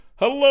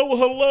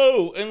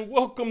Hello, and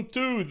welcome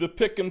to the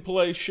Pick and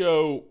Play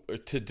Show.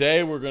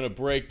 Today we're going to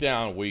break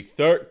down Week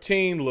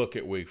 13, look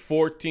at Week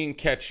 14,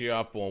 catch you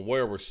up on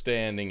where we're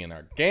standing in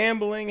our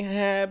gambling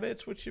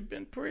habits, which have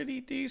been pretty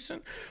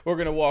decent. We're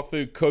going to walk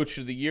through Coach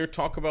of the Year,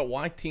 talk about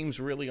why teams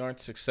really aren't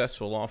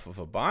successful off of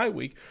a bye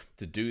week.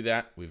 To do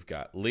that, we've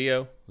got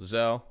Leo,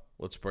 Zell.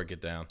 Let's break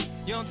it down.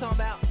 You know what I'm talking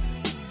about?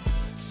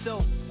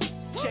 So,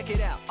 check it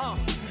out.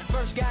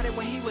 First got it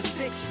when he was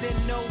 6,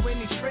 didn't know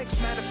any tricks.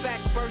 Matter of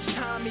fact, first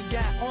time he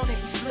got on it,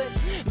 he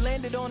slipped.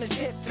 Landed on his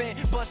hip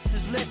and busted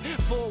his lip.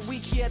 For a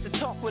week he had to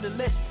talk with a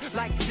list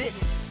like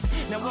this.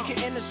 Now we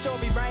can end the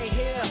story right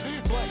here,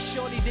 but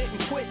shorty didn't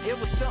quit, it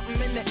was something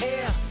in the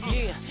air.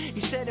 Yeah, he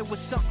said it was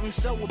something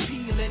so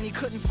appealing, he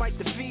couldn't fight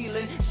the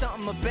feeling,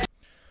 something about.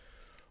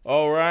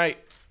 All right,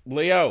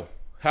 Leo,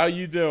 how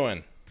you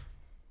doing?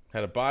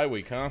 Had a bye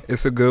week, huh?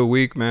 It's a good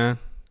week, man.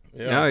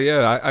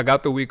 Yeah. I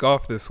got the week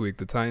off this week.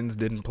 The Titans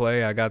didn't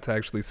play. I got to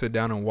actually sit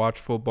down and watch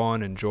football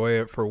and enjoy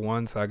it for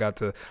once. I got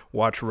to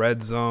watch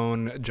Red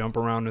Zone, jump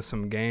around to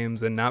some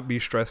games, and not be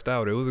stressed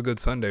out. It was a good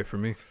Sunday for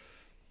me.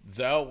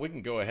 Zell, we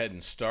can go ahead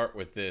and start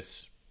with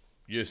this.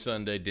 Your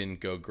Sunday didn't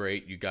go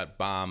great. You got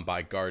bombed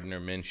by Gardner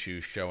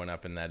Minshew showing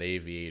up in that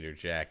aviator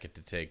jacket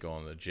to take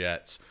on the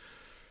Jets.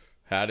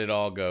 How did it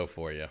all go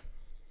for you?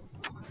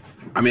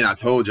 I mean, I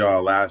told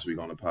y'all last week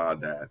on the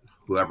pod that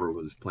whoever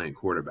was playing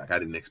quarterback, I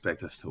didn't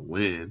expect us to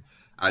win.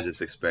 I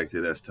just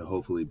expected us to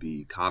hopefully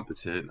be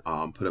competent,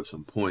 put up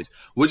some points,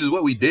 which is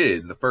what we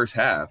did in the first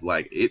half.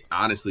 Like, it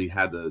honestly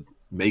had the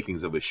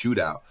makings of a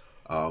shootout.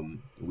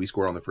 We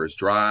scored on the first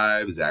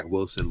drive. Zach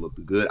Wilson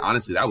looked good.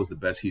 Honestly, that was the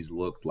best he's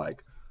looked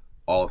like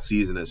all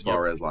season as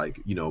far as, like,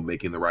 you know,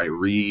 making the right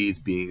reads,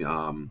 being,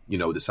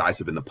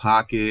 decisive in the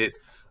pocket.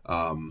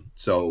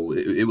 So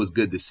it was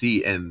good to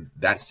see. And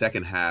that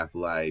second half,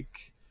 like,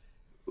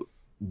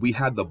 we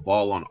had the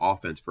ball on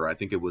offense for, I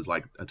think it was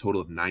like a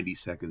total of 90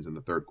 seconds in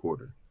the third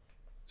quarter.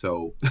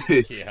 So,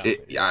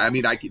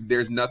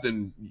 there's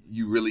nothing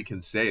you really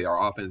can say.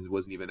 Our offense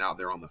wasn't even out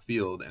there on the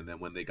field. And then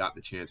when they got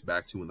the chance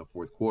back to in the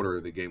fourth quarter,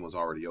 the game was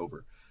already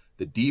over.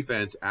 The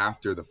defense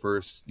after the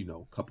first,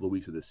 couple of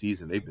weeks of the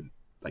season, they've been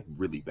like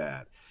really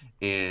bad.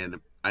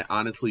 And I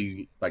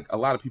honestly, like, a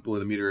lot of people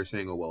in the media are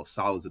saying, oh, well,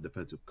 Saleh's a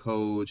defensive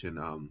coach and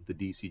the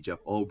DC Jeff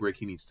Ulbrich,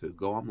 he needs to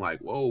go. I'm like,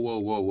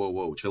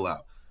 whoa, chill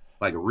out.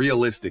 Like,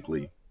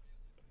 realistically,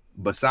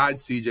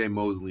 besides C.J.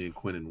 Mosley and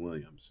Quinnen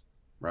Williams,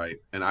 right,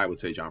 and I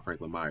would say John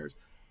Franklin Myers,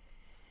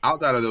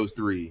 outside of those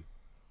three,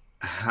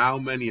 how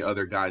many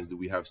other guys do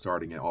we have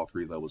starting at all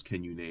three levels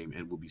can you name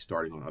and will be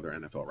starting on other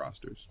NFL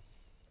rosters?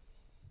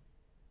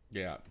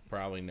 Yeah,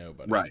 probably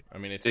nobody. Right. I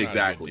mean, it's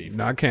exactly.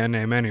 No, I can't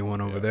name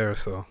anyone over there,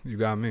 so you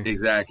got me.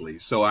 Exactly.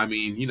 So, I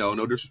mean,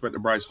 no disrespect to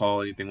Bryce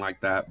Hall, anything like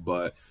that,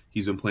 but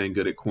he's been playing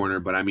good at corner.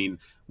 But, I mean,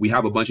 we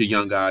have a bunch of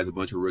young guys, a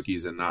bunch of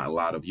rookies, and not a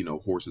lot of,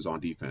 horses on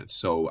defense.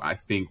 So, I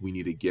think we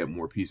need to get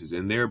more pieces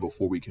in there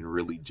before we can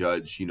really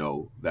judge,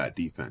 that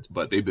defense.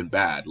 But they've been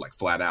bad, like,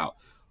 flat out.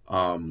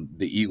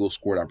 The Eagles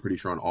scored, I'm pretty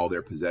sure, on all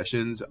their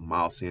possessions.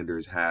 Miles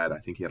Sanders I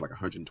think he had like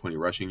 120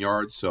 rushing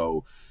yards.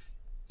 So,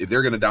 if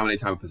they're going to dominate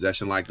time of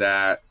possession like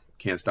that,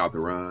 can't stop the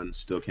run,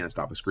 still can't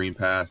stop a screen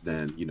pass,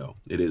 then,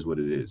 it is what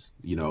it is.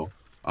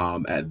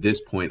 At this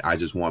point, I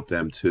just want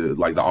them to,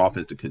 like, the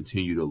offense to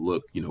continue to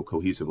look,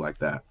 cohesive like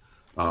that.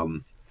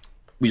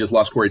 We just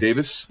lost Corey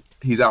Davis.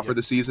 He's out for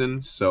the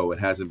season, so it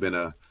hasn't been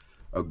a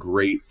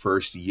great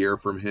first year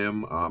from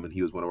him, and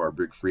he was one of our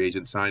big free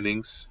agent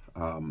signings.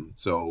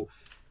 So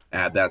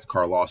add that to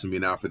Carl Lawson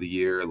being out for the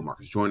year,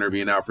 LaMarcus Joyner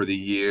being out for the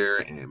year,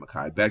 and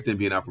Mekhi Becton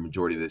being out for the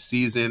majority of the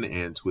season,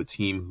 and to a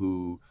team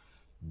who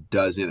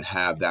doesn't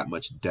have that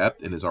much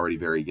depth and is already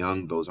very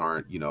young. Those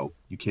aren't,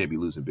 you can't be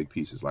losing big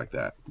pieces like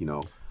that,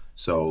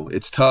 So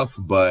it's tough,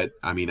 but,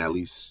 I mean, at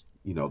least,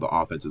 the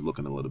offense is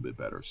looking a little bit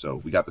better. So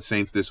we got the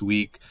Saints this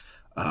week.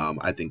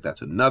 I think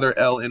that's another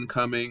L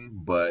incoming,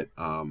 but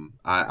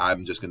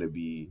I'm just going to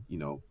be,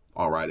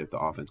 all right if the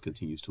offense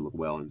continues to look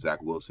well and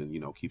Zach Wilson,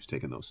 keeps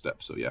taking those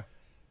steps. So, yeah.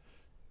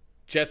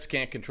 Jets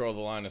can't control the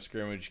line of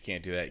scrimmage. You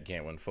can't do that. You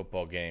can't win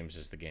football games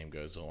as the game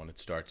goes on. It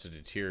starts to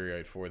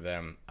deteriorate for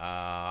them.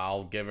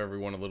 I'll give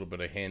everyone a little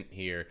bit of hint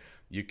here.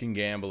 You can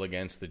gamble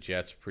against the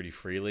Jets pretty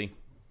freely.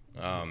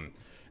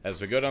 As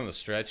we go down the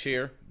stretch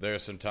here, there are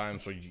some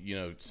times where,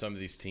 some of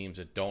these teams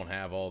that don't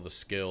have all the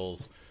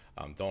skills,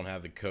 don't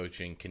have the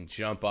coaching, can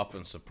jump up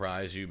and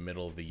surprise you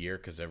middle of the year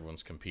because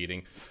everyone's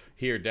competing.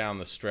 Here down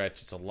the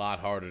stretch, it's a lot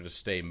harder to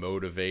stay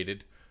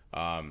motivated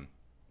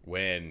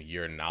when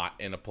you're not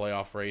in a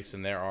playoff race,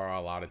 and there are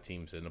a lot of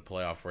teams in a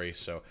playoff race.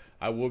 So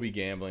I will be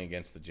gambling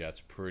against the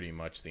Jets pretty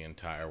much the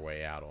entire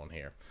way out on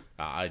here.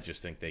 I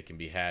just think they can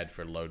be had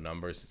for low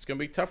numbers. It's going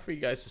to be tough for you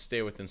guys to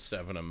stay within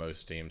 7 of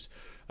most teams.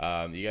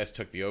 You guys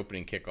took the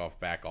opening kickoff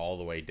back all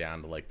the way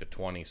down to like the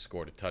 20,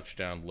 scored a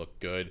touchdown,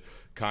 looked good.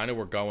 Kind of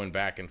were going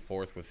back and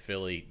forth with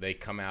Philly. They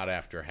come out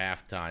after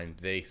halftime.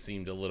 They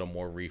seemed a little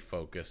more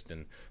refocused,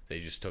 and they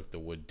just took the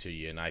wood to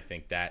you. And I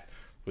think that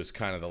was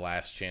kind of the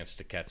last chance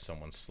to catch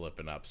someone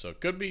slipping up. So it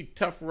could be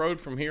tough road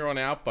from here on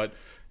out, but,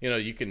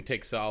 you can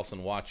take solace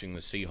in watching the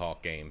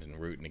Seahawk games and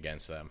rooting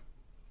against them.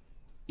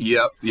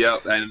 Yep.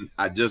 And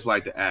I'd just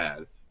like to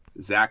add,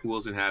 Zach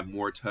Wilson had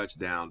more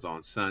touchdowns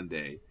on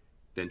Sunday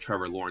than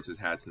Trevor Lawrence has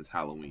had since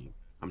Halloween.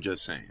 I'm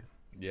just saying.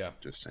 Yeah.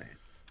 Just saying.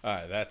 All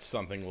right, that's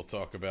something we'll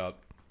talk about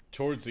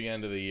towards the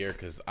end of the year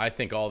because I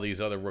think all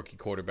these other rookie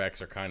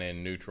quarterbacks are kind of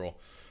in neutral.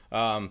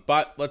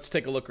 But let's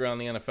take a look around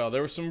the NFL.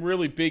 There were some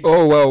really big...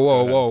 Oh,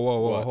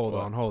 whoa.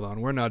 Hold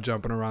on. We're not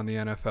jumping around the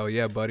NFL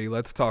yet, buddy.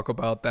 Let's talk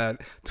about that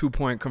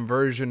 2-point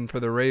conversion for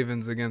the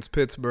Ravens against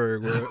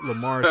Pittsburgh where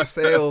Lamar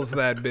sails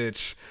that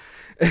bitch.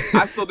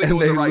 I still think it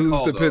was the right call, and they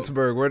lose to though.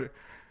 Pittsburgh.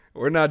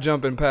 We're not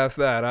jumping past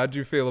that. How'd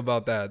you feel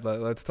about that?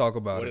 Let's talk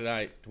about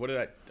it. What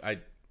did I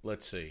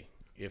let's see.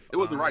 If It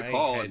was the right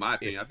call, in my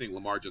opinion. I think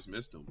Lamar just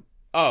missed him.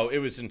 Oh, it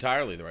was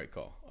entirely the right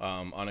call.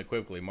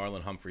 Unequivocally,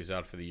 Marlon Humphrey's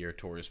out for the year,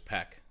 tore his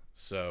pec.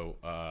 So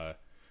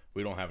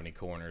we don't have any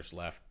corners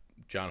left.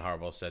 John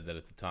Harbaugh said that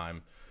at the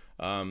time.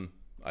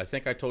 I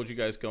think I told you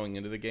guys going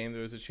into the game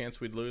there was a chance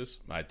we'd lose.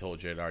 I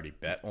told you I'd already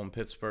bet on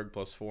Pittsburgh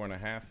plus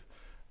 4.5.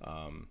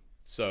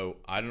 So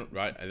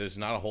there's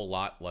not a whole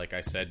lot. Like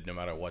I said, no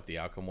matter what the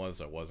outcome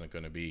was, I wasn't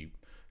going to be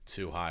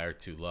too high or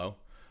too low.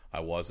 I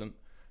wasn't.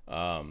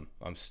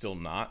 I'm still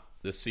not.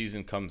 This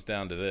season comes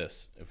down to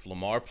this. If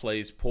Lamar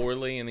plays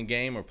poorly in a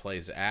game or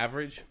plays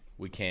average,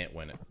 we can't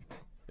win it.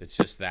 It's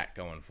just that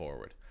going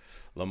forward.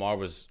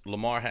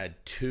 Lamar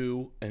had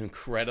 2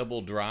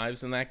 incredible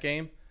drives in that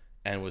game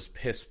and was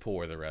piss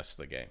poor the rest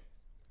of the game.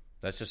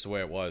 That's just the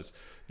way it was.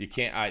 You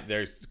can't.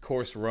 There's, of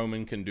course,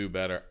 Roman can do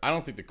better. I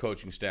don't think the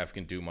coaching staff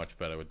can do much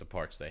better with the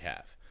parts they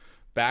have.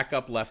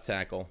 Backup left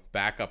tackle,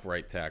 backup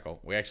right tackle.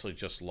 We actually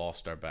just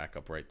lost our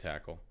backup right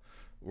tackle.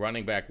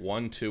 Running back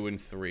 1, 2, and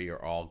 3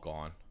 are all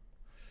gone.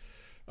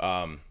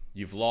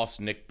 You've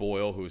lost Nick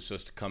Boyle, who was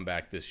supposed to come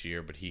back this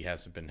year, but he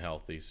hasn't been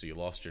healthy. So you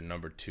lost your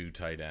number 2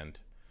 tight end.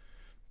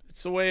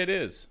 It's the way it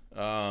is.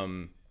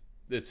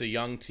 It's a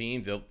young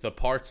team. The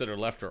parts that are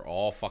left are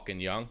all fucking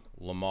young.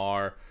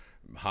 Lamar,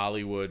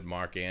 Hollywood,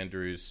 Mark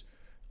Andrews.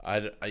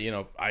 I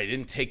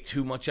didn't take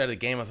too much out of the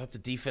game. I thought the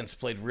defense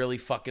played really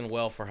fucking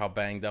well for how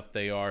banged up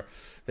they are.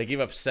 They gave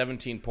up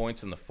 17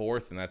 points in the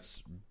fourth, and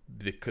that's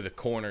the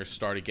corners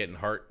started getting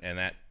hurt, and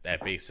that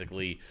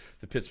basically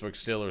the Pittsburgh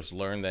Steelers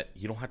learned that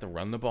you don't have to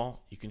run the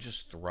ball. You can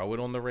just throw it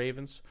on the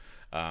Ravens,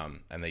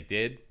 and they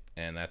did,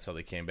 and that's how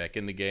they came back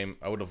in the game.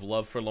 I would have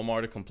loved for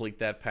Lamar to complete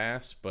that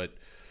pass, but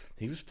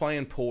he was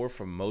playing poor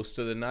for most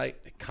of the night.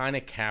 It kind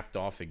of capped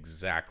off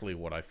exactly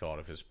what I thought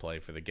of his play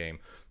for the game.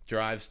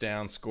 Drives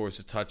down, scores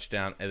a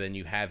touchdown, and then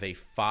you have a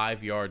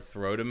 5-yard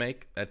throw to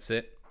make. That's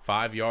it.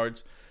 5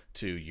 yards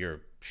to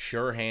your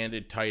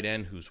sure-handed tight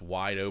end who's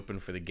wide open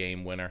for the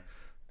game winner,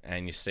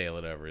 and you sail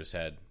it over his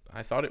head.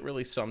 I thought it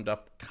really summed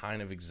up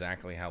kind of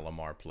exactly how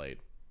Lamar played.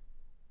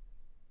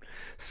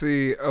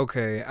 See,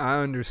 okay, I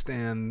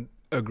understand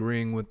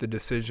agreeing with the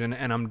decision,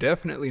 and I'm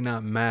definitely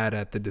not mad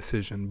at the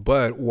decision,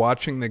 but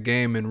watching the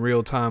game in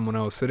real time when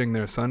I was sitting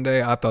there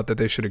Sunday, I thought that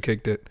they should have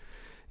kicked it.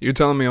 You're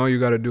telling me all you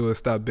got to do is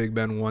stop Big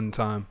Ben one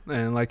time.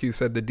 And like you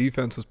said, the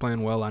defense was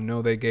playing well. I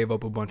know they gave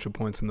up a bunch of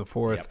points in the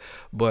fourth. Yep.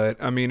 But,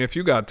 I mean, if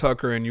you got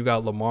Tucker and you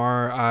got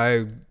Lamar,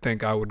 I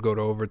think I would go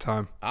to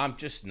overtime. I'm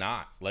just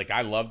not. Like,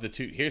 I love the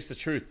two. Here's the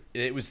truth.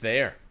 It was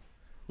there.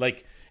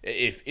 Like,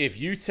 if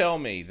you tell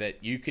me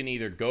that you can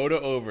either go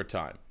to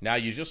overtime. Now,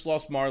 you just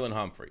lost Marlon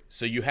Humphrey.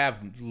 So you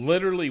have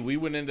literally, we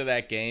went into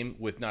that game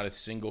with not a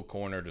single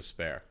corner to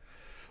spare.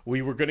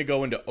 We were going to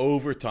go into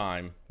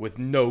overtime with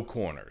no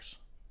corners.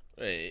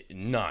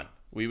 None.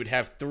 We would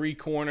have 3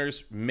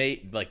 corners,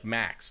 like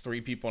max,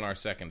 3 people in our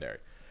secondary.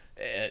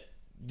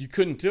 You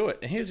couldn't do it.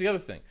 And here's the other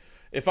thing.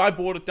 If I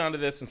boiled it down to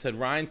this and said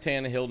Ryan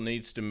Tannehill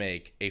needs to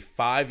make a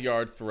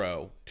 5-yard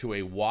throw to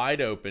a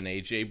wide open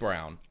A.J.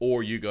 Brown,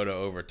 or you go to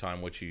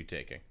overtime, which are you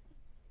taking?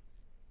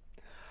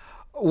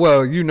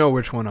 Well, you know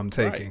which one I'm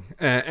taking.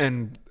 Right.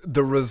 And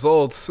the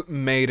results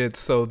made it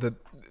so that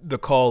the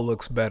call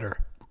looks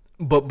better.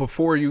 But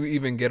before you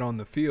even get on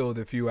the field,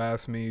 if you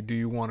ask me, do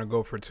you want to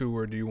go for 2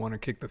 or do you want to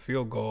kick the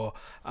field goal,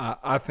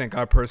 I think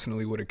I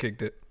personally would have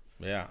kicked it.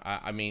 Yeah,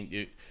 I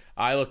mean,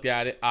 I looked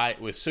at it.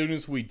 As soon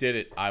as we did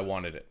it, I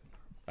wanted it.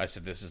 I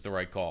said, this is the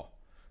right call.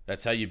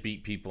 That's how you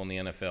beat people in the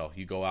NFL.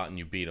 You go out and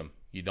you beat them.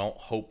 You don't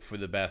hope for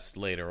the best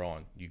later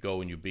on. You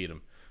go and you beat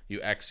them. You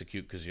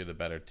execute because you're the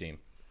better team.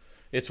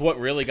 It's what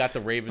really got the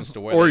Ravens to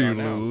where or they you are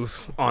now.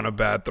 lose on a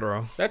bad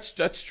throw. That's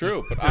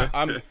true.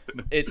 But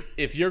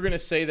if you're going to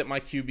say that my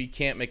QB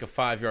can't make a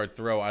 5-yard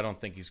throw, I don't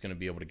think he's going to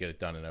be able to get it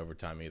done in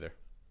overtime either.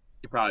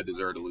 You probably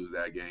deserve to lose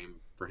that game.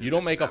 For him you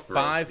don't make a throw.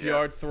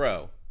 5-yard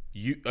throw.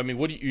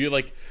 You're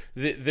like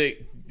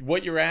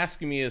what you're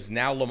asking me is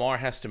now Lamar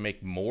has to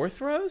make more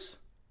throws?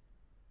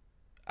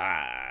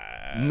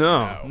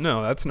 No,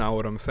 that's not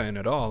what I'm saying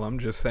at all. I'm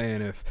just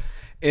saying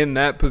in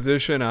that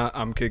position,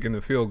 I'm kicking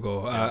the field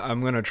goal.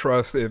 I'm going to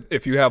trust,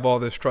 if you have all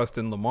this trust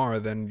in Lamar,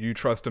 then you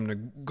trust him to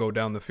go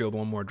down the field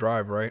one more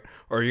drive, right?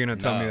 Or are you going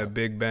to tell me that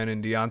Big Ben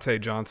and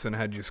Deontay Johnson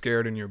had you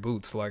scared in your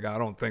boots? Like, I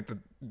don't think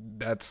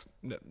that's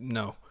 –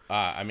 no.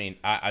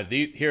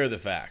 Here are the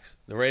facts.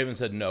 The Ravens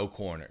had no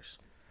corners.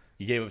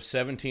 You gave up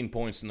 17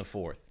 points in the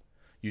fourth.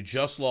 You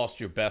just lost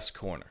your best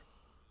corner.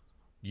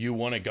 You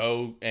want to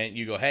go and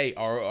you go, hey,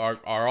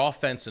 our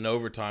offense in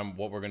overtime,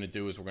 what we're going to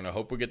do is we're going to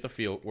hope we get the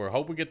field. We're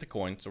hope we get the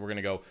coin, so we're going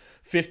to go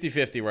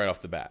 50-50 right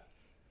off the bat.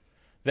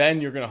 Then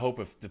you're going to hope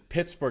if the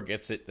Pittsburgh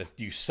gets it that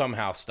you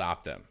somehow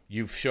stop them.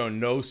 You've shown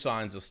no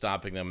signs of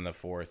stopping them in the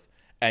fourth,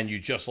 and you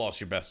just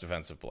lost your best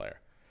defensive player.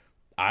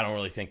 I don't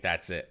really think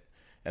that's it.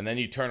 And then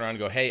you turn around and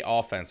go, hey,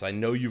 offense, I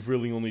know you've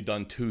really only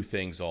done two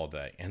things all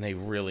day, and they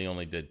really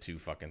only did two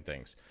fucking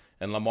things.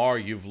 And Lamar,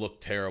 you've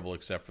looked terrible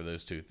except for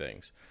those two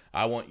things.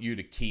 I want you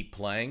to keep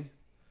playing.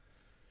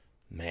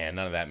 Man,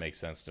 none of that makes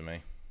sense to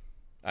me.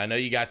 I know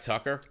you got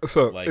Tucker.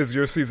 So is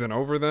your season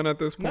over then at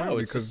this point? No,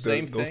 it's because the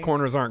same thing. Those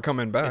corners aren't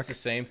coming back. It's the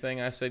same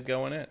thing I said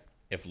going in.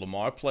 If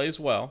Lamar plays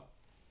well,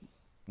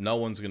 no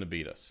one's going to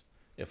beat us.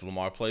 If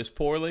Lamar plays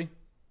poorly,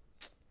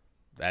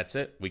 that's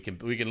it. We can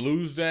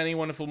lose to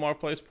anyone if Lamar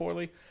plays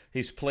poorly.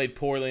 He's played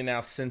poorly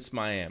now since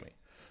Miami.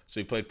 So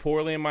he played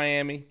poorly in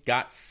Miami,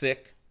 got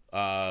sick.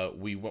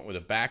 We went with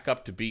a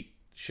backup to beat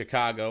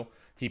Chicago.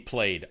 He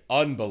played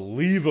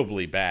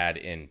unbelievably bad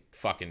in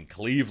fucking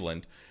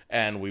Cleveland,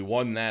 and we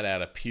won that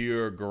out of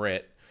pure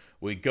grit.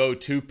 We go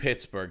to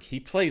Pittsburgh.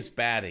 He plays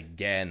bad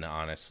again,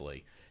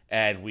 honestly,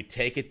 and we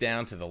take it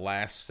down to the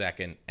last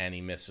second, and he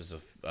misses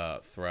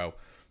a throw.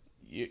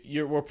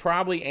 We're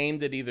probably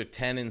aimed at either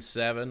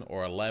 10-7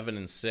 or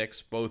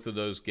 11-6. Both of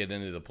those get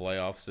into the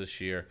playoffs this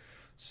year.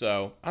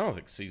 So I don't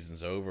think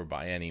season's over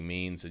by any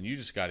means, and you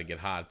just got to get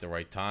hot at the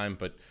right time.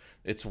 But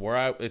it's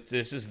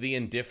this is the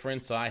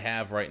indifference I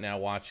have right now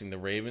watching the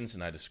Ravens,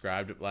 and I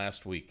described it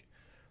last week.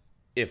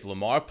 If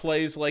Lamar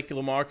plays like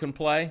Lamar can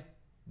play,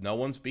 no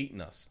one's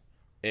beating us.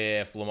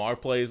 If Lamar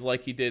plays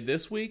like he did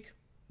this week,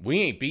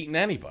 we ain't beating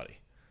anybody.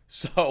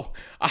 So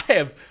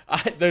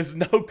there's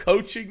no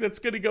coaching that's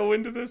going to go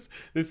into this.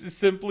 This is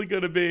simply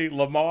going to be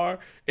Lamar.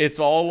 It's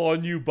all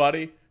on you,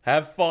 buddy.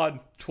 Have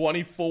fun.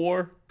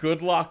 24.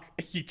 Good luck.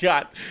 You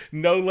got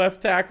no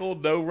left tackle,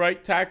 no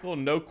right tackle,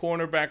 no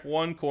cornerback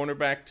 1,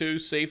 cornerback 2,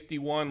 safety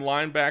 1,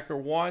 linebacker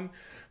 1,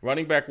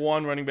 running back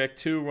 1, running back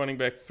 2, running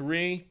back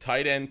 3,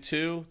 tight end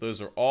 2.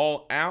 Those are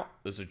all out.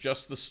 Those are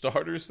just the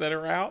starters that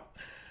are out.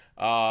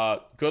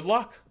 Good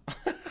luck.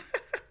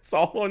 It's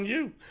all on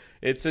you.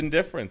 It's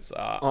indifference.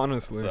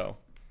 Honestly. So.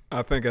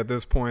 I think at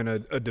this point,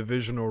 a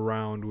divisional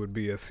round would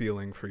be a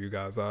ceiling for you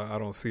guys. I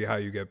don't see how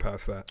you get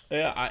past that.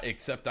 Yeah,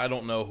 except I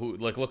don't know who.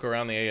 Like, look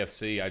around the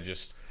AFC. I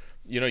just,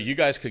 you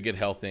guys could get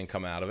healthy and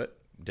come out of it.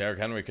 Derrick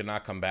Henry could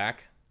not come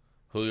back.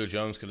 Julio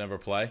Jones could never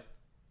play.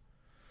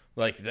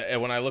 Like,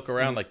 when I look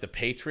around, like the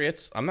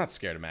Patriots, I'm not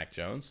scared of Mac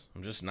Jones.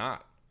 I'm just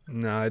not.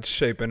 Nah, it's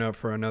shaping up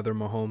for another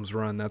Mahomes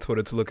run. That's what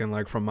it's looking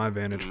like from my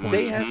vantage point.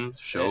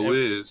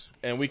 Is.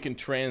 And we can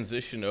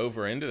transition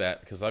over into that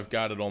because I've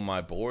got it on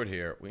my board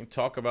here. We can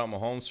talk about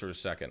Mahomes for a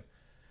second,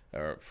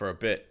 or for a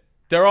bit.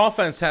 Their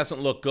offense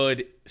hasn't looked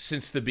good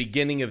since the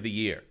beginning of the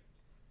year.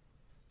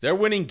 They're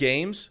winning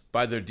games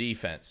by their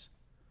defense.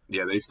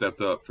 Yeah, they've stepped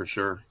up for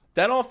sure.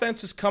 That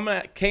offense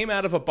came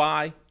out of a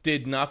bye,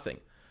 did nothing.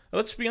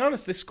 Let's be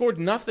honest, they scored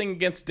nothing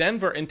against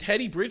Denver, and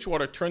Teddy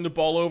Bridgewater turned the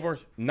ball over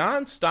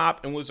nonstop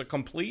and was a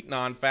complete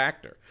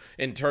non-factor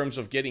in terms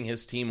of getting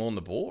his team on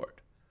the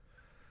board.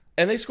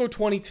 And they scored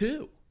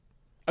 22.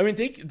 I mean,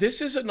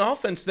 this is an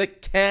offense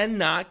that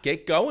cannot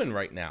get going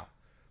right now.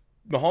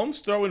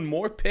 Mahomes throwing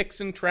more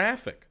picks in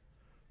traffic.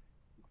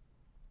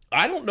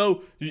 I don't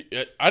know.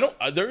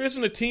 There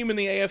isn't a team in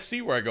the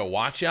AFC where I go,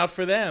 watch out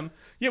for them.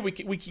 Yeah, we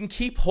can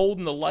keep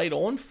holding the light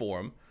on for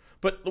them.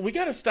 But we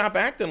got to stop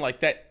acting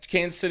like that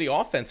Kansas City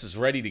offense is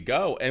ready to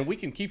go, and we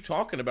can keep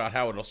talking about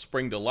how it'll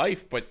spring to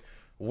life, but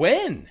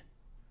when?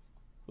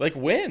 Like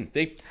when?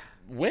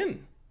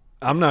 When?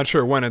 I'm not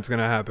sure when it's going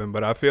to happen,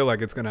 but I feel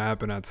like it's going to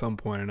happen at some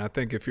point. And I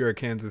think if you're a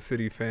Kansas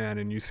City fan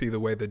and you see the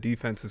way the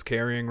defense is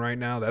carrying right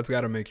now, that's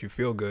got to make you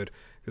feel good.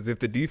 Because if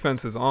the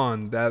defense is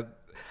on,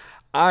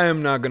 I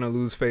am not going to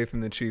lose faith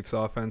in the Chiefs'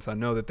 offense. I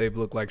know that they've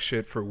looked like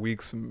shit for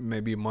weeks,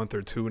 maybe a month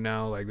or two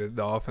now. Like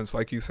the offense,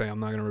 like you say, I'm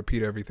not going to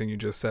repeat everything you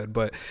just said.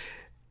 But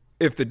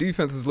if the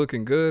defense is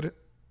looking good,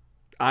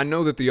 I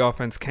know that the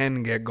offense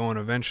can get going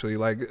eventually.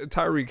 Like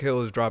Tyreek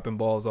Hill is dropping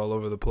balls all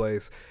over the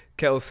place.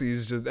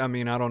 Kelsey's just, I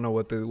don't know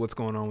what's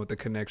going on with the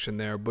connection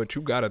there, but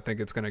you got to think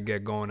it's going to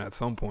get going at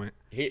some point.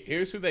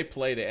 Here's who they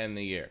play to end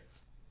the year.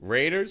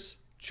 Raiders,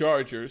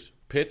 Chargers,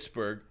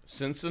 Pittsburgh,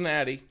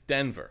 Cincinnati,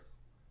 Denver.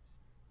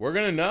 We're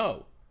going to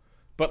know.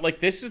 But,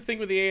 this is the thing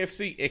with the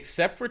AFC.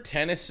 Except for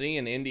Tennessee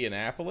and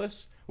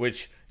Indianapolis,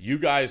 which you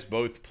guys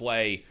both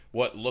play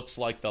what looks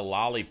like the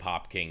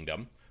lollipop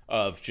kingdom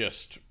of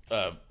just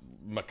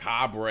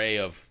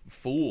macabre of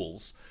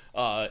fools,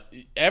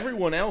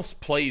 everyone else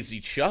plays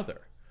each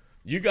other.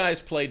 You guys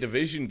play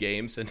division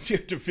games, and your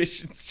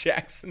division's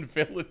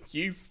Jacksonville and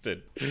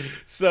Houston.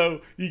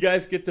 So you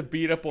guys get to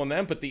beat up on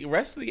them. But the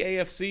rest of the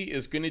AFC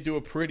is going to do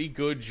a pretty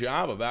good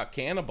job about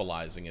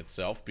cannibalizing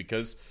itself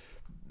because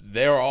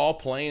they're all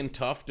playing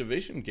tough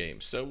division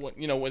games. So, with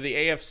the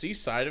AFC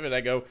side of it,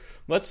 I go,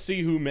 let's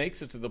see who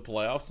makes it to the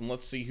playoffs and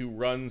let's see who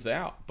runs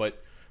out.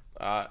 But,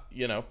 I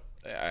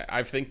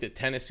think that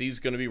Tennessee's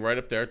going to be right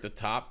up there at the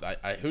top.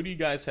 Who do you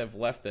guys have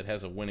left that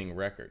has a winning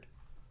record?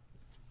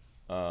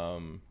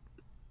 Got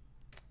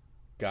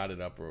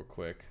it up real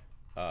quick.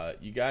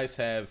 You guys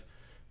have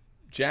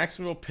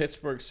Jacksonville,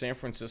 Pittsburgh, San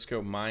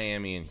Francisco,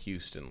 Miami, and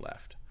Houston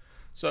left.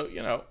 So,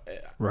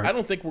 right. I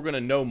don't think we're going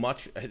to know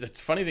much. The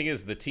funny thing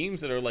is the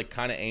teams that are like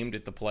kind of aimed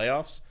at the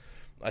playoffs,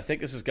 I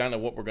think this is kind of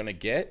what we're going to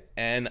get.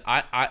 And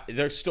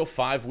there's still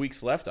 5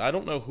 weeks left. I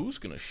don't know who's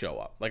going to show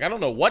up. Like, I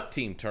don't know what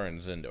team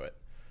turns into it.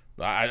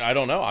 I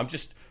don't know. I'm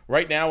just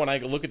right now when I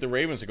look at the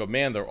Ravens, I go,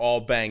 man, they're all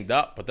banged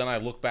up. But then I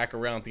look back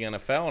around at the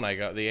NFL and I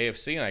go the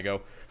AFC and I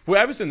go, if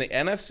I was in the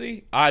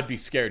NFC, I'd be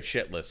scared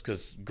shitless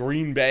because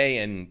Green Bay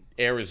and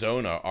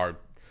Arizona are,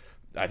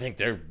 I think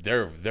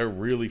they're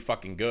really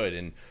fucking good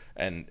and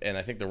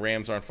I think the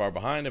Rams aren't far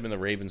behind them, and the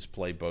Ravens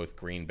play both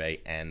Green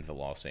Bay and the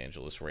Los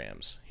Angeles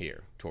Rams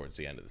here towards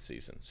the end of the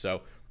season.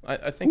 So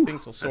I think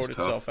things will sort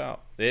itself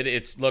out.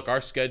 Look,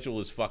 our schedule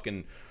is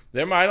fucking.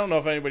 I don't know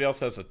if anybody else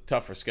has a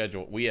tougher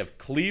schedule. We have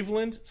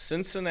Cleveland,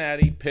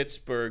 Cincinnati,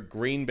 Pittsburgh,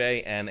 Green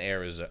Bay, and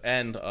Arizona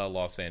and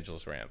Los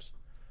Angeles Rams.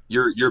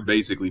 You're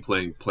basically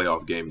playing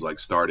playoff games like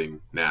starting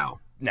now.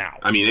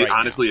 I mean,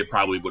 it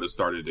probably would have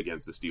started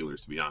against the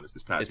Steelers, to be honest,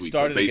 this past week. It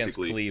started against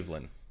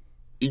Cleveland.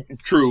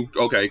 True.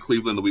 Okay,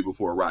 Cleveland the week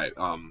before, right?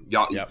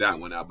 Y'all eat that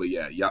one out, but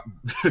yeah,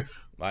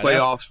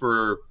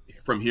 playoffs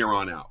from here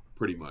on out,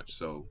 pretty much.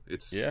 So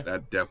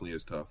that definitely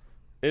is tough.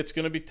 It's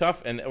going to be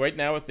tough, and right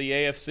now with the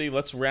AFC,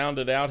 let's round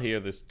it out here.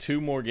 There's 2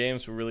 more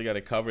games we really got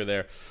to cover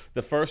there.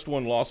 The first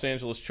one, Los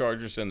Angeles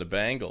Chargers and the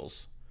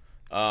Bengals.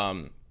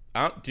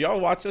 Do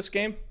y'all watch this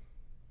game?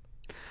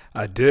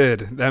 I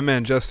did. That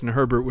man Justin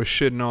Herbert was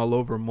shitting all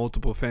over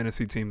multiple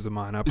fantasy teams of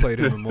mine. I played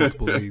him in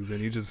multiple leagues, and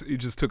he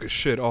just took a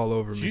shit all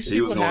over me.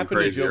 He was going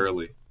crazy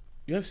early.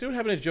 You see what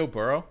happened to Joe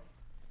Burrow?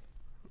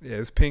 Yeah,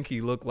 his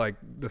pinky looked like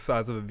the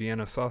size of a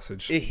Vienna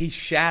sausage. He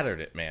shattered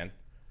it, man.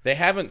 They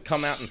haven't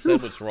come out and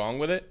said what's wrong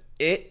with it.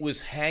 It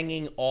was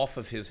hanging off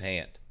of his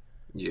hand.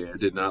 Yeah, it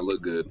did not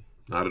look good.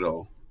 Not at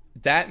all.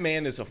 That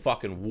man is a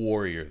fucking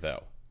warrior,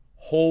 though.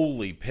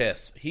 Holy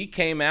piss. He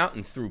came out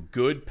and threw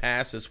good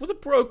passes with a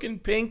broken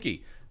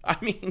pinky. I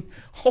mean,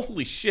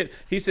 holy shit.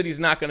 He said he's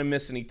not going to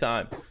miss any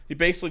time. He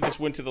basically just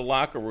went to the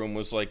locker room,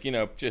 was like,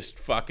 just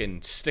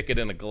fucking stick it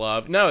in a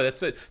glove. No,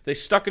 that's it. They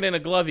stuck it in a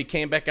glove. He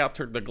came back out,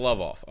 took the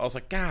glove off. I was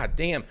like, God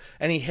damn.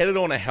 And he hit it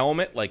on a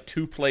helmet like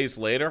 2 plays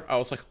later. I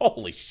was like,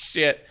 holy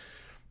shit.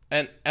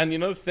 And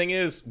the thing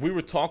is, we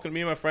were talking,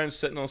 me and my friends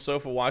sitting on the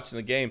sofa watching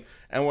the game,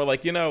 and we're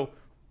like,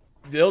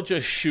 they'll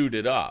just shoot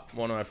it up.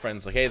 One of my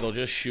friends like, hey, they'll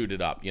just shoot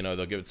it up.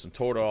 They'll give it some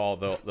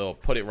Toradol. They'll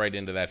put it right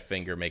into that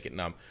finger, make it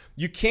numb.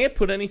 You can't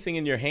put anything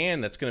in your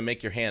hand that's going to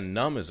make your hand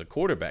numb as a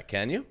quarterback,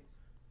 can you?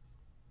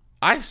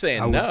 I'm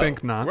saying no. I would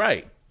think not.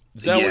 Right.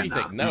 Zell, what do you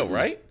think? No,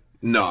 right?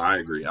 No, I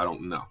agree. I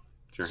don't know.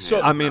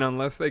 So I mean,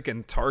 unless they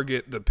can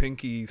target the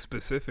pinky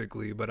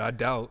specifically, but I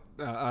doubt.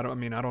 I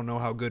don't know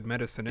how good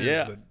medicine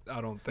is, but I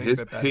don't think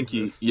his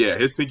pinky.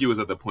 His pinky was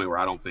at the point where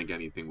I don't think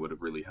anything would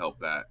have really helped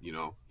that.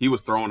 He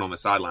was throwing on the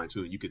sideline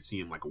too, and you could see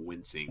him like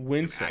wincing,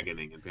 and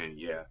agony and pain.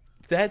 Yeah,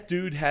 that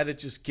dude had to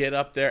just get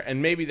up there,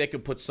 and maybe they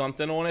could put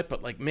something on it.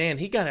 But man,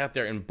 he got out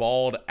there and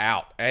balled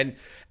out, and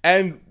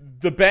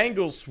the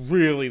Bengals,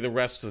 really, the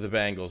rest of the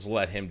Bengals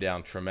let him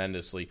down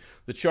tremendously.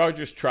 The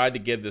Chargers tried to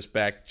give this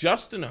back.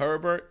 Justin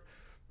Herbert.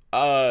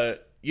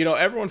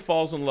 Everyone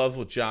falls in love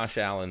with Josh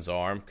Allen's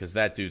arm because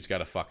that dude's got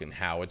a fucking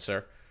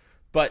howitzer.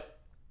 But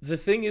the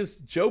thing is,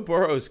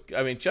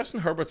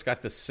 Justin Herbert's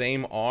got the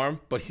same arm,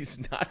 but he's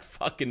not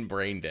fucking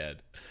brain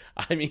dead.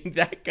 I mean,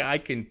 that guy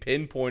can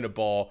pinpoint a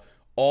ball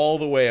all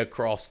the way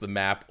across the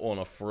map on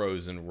a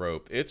frozen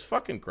rope. It's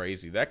fucking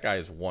crazy. That guy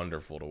is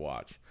wonderful to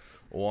watch.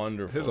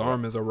 Wonderful. His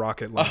arm is a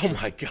rocket launcher.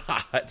 Oh, my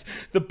God.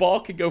 The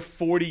ball could go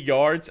 40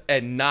 yards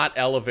and not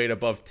elevate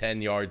above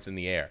 10 yards in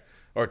the air.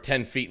 Or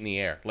 10 feet in the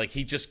air. Like,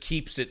 he just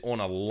keeps it on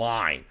a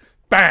line.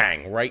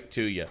 Bang! Right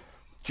to you.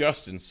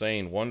 Just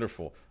insane.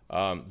 Wonderful.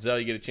 Zell,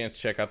 you get a chance to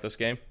check out this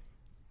game?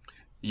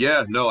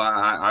 Yeah, no,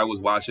 I was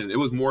watching. It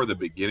was more the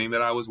beginning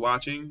that I was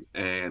watching,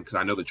 and because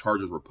I know the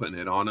Chargers were putting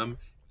it on them,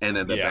 and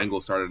then the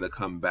Bengals started to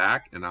come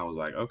back, and I was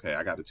like, okay,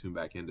 I got to tune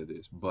back into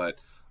this. But,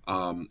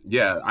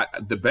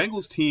 the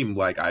Bengals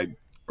team, I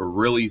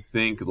really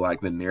think,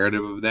 the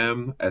narrative of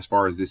them as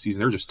far as this season,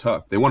 they're just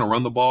tough. They want to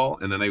run the ball,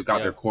 and then they've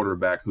got their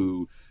quarterback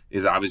who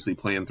is obviously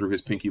playing through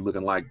his pinky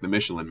looking like the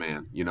Michelin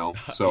Man,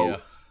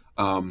 So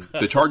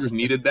the Chargers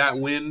needed that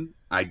win,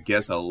 I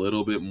guess, a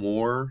little bit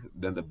more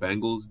than the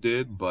Bengals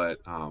did, but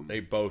they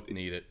both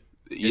need it.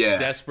 It's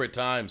desperate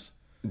times.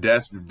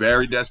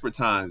 Very desperate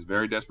times.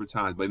 Very desperate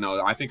times. But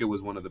no, I think it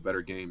was one of the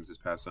better games this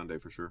past Sunday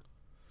for sure.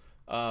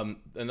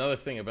 Another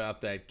thing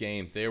about that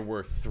game, there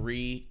were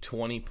 3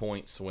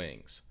 20-point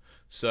swings.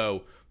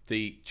 So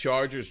the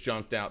Chargers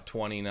jumped out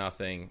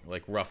 20-0,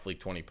 like roughly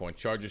 20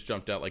 points. Chargers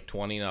jumped out like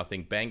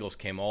 20-0. Bengals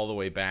came all the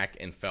way back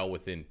and fell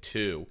within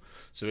 2.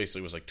 So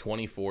basically it was like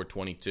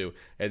 24-22.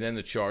 And then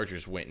the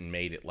Chargers went and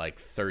made it like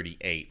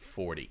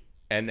 38-40.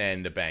 And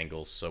then the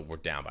Bengals were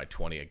down by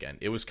 20 again.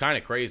 It was kind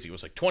of crazy. It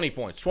was like 20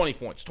 points, 20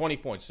 points, 20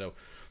 points. So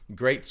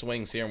great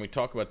swings here. And we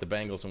talk about the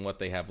Bengals and what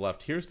they have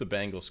left. Here's the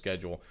Bengals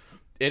schedule.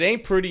 It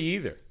ain't pretty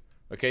either.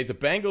 Okay, the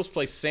Bengals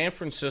play San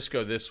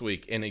Francisco this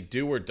week in a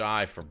do or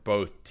die for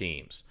both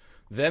teams.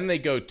 Then they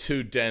go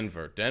to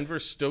Denver.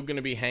 Denver's still going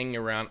to be hanging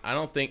around.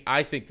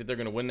 I think that they're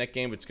going to win that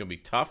game, but it's going to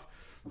be tough.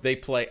 They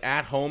play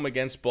at home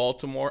against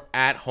Baltimore,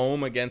 at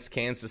home against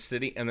Kansas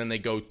City, and then they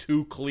go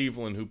to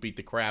Cleveland, who beat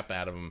the crap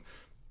out of them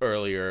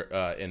earlier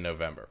in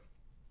November.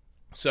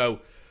 So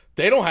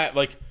they don't have,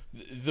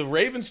 the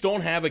Ravens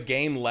don't have a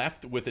game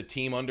left with a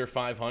team under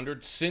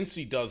 500.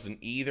 Cincy doesn't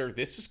either.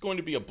 This is going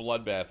to be a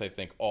bloodbath, I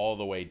think, all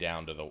the way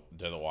down to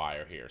the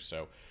wire here.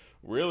 So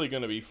really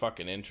going to be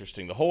fucking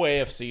interesting. The whole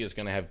AFC is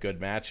going to have good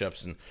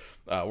matchups, and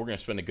we're going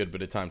to spend a good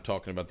bit of time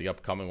talking about the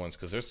upcoming ones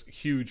because there's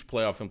huge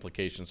playoff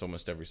implications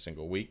almost every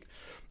single week.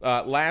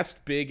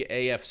 Last big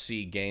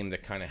AFC game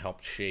that kind of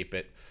helped shape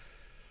it.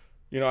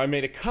 I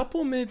made a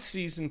couple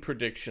mid-season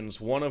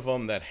predictions. One of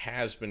them that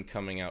has been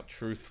coming out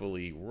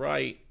truthfully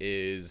right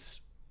is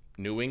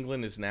New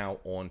England is now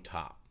on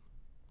top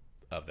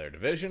of their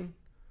division,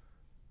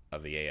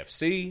 of the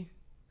AFC.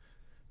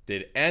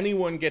 Did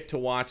anyone get to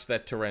watch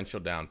that torrential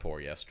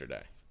downpour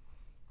yesterday?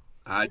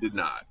 I did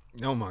not.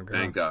 Oh, my God.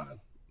 Thank God.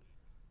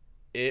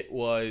 It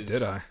was...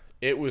 Did I?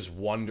 It was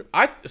wonderful.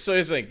 So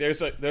here's the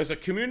thing. There's a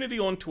community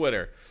on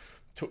Twitter.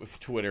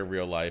 Twitter,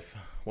 real life.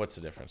 What's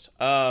the difference?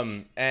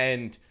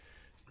 And...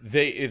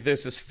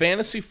 There's this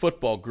fantasy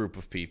football group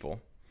of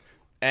people,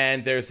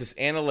 and there's this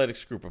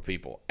analytics group of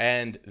people,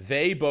 and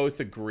they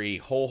both agree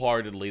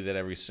wholeheartedly that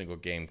every single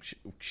game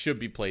should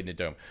be played in a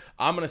dome.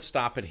 I'm going to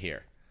stop it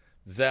here.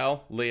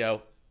 Zell,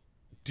 Leo,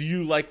 do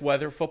you like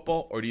weather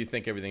football, or do you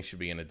think everything should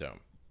be in a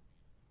dome?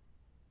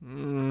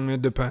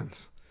 It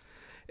depends.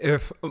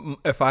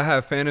 If I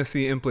have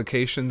fantasy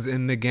implications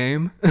in the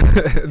game,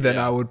 then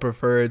I would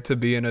prefer it to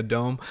be in a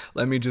dome.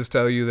 Let me just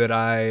tell you that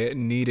I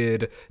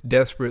needed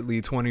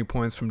desperately 20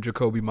 points from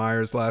Jacoby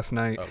Myers last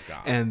night. Oh,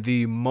 God. And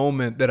the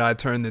moment that I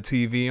turned the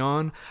TV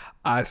on,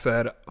 I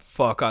said,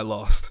 fuck, I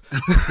lost.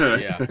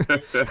 Yeah.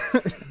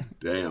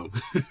 Damn.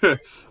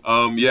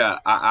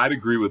 I'd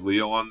agree with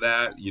Leo on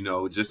that.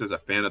 Just as a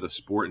fan of the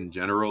sport in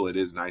general, it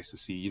is nice to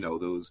see,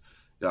 those,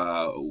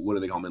 what do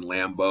they call them in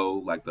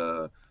Lambeau, like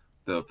the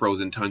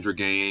frozen tundra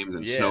games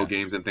and snow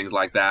games and things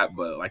like that.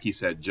 But like he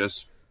said,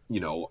 just,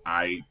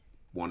 I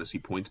want to see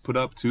points put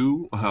up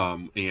too,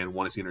 and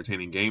want to see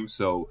entertaining games.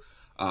 So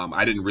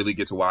I didn't really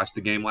get to watch the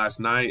game last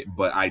night,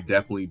 but I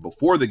definitely,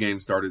 before the game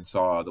started,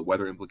 saw the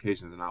weather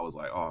implications, and I was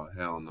like, oh,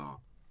 hell no.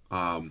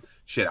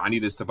 I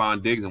needed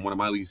Stephon Diggs in one of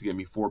my leagues to get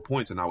me 4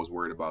 points, and I was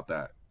worried about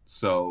that.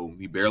 So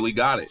he barely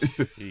got it.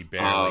 He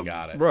barely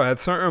got it. Bro, at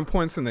certain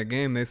points in the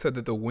game, they said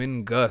that the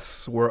wind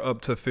gusts were up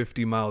to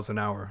 50 miles an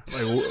hour.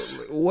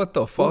 Like, what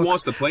the fuck? Who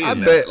wants to play in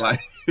that? Like,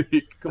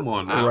 come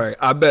on now. Right.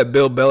 I bet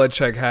Bill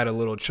Belichick had a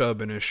little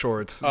chub in his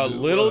shorts. A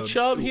little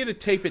chub? He had to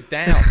tape it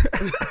down.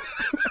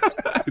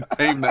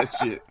 Tame that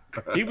shit.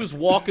 He was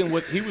walking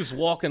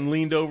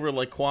leaned over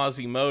like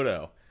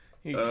Quasimodo.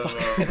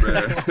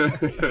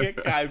 That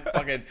guy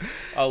fucking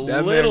that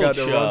little man got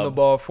chub. to run the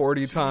ball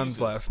 40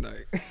 times last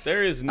night.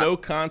 There is no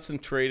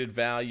concentrated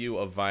value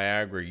of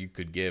Viagra you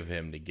could give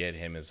him to get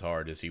him as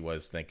hard as he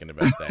was thinking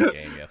about that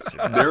game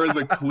yesterday. There was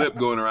a clip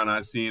going around I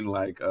seen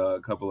like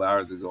a couple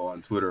hours ago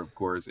on Twitter, of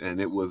course,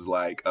 and it was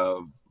like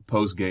a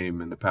post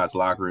game in the Pats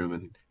locker room,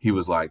 and he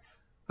was like,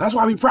 "That's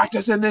why we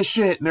practicing this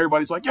shit," and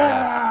everybody's like,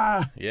 "Yeah,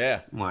 yes.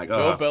 Yeah." I'm like,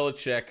 Bill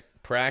Belichick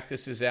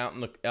practices out in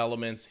the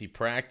elements. He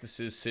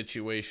practices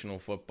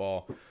situational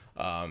football.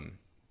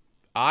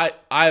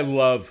 I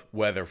love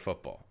weather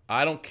football.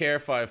 I don't care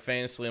if I have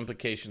fantasy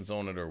implications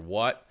on it or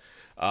what.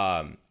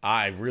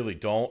 I really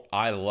don't.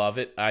 I love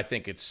it. I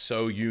think it's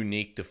so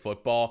unique to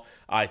football.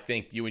 I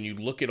think when you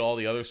look at all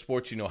the other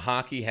sports,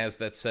 hockey has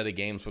that set of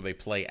games where they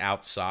play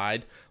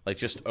outside, like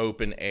just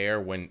open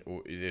air when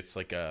it's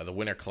like the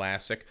Winter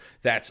Classic.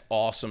 That's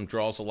awesome.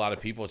 Draws a lot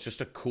of people. It's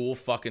just a cool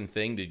fucking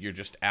thing that you're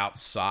just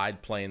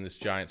outside playing this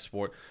giant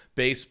sport.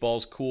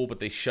 Baseball's cool, but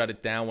they shut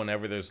it down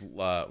whenever there's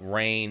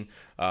rain.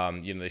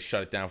 They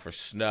shut it down for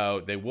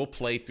snow. They will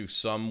play through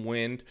some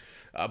wind.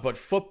 But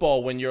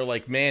football, when you're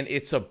like, man,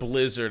 it's a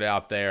blizzard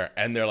out there,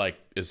 and they're like,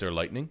 is there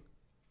lightning?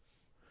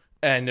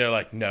 And they're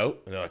like, no.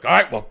 And they're like, all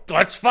right, well,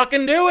 let's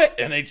fucking do it.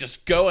 And they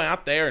just go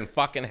out there and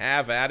fucking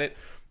have at it.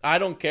 I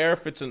don't care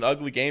if it's an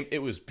ugly game. It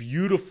was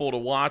beautiful to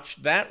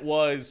watch. That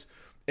was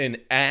an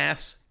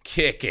ass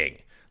kicking.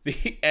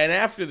 And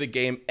after the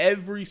game,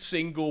 every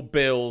single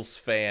Bills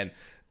fan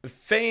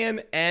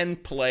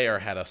and player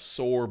had a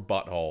sore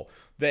butthole.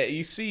 That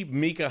you see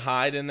Micah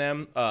Hyde and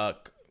them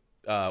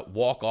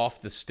walk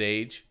off the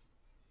stage.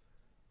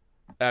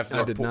 After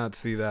I did not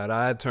see that.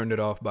 I had turned it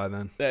off by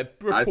then. That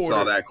reporter, I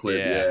saw that clip.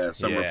 Yeah,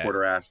 some yeah.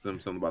 reporter asked them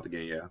something about the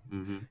game. Yeah,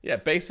 mm-hmm. Yeah,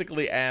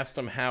 basically asked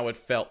them how it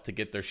felt to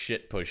get their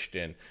shit pushed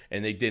in,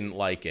 and they didn't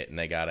like it, and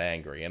they got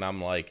angry. And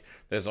I'm like,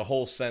 there's a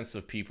whole sense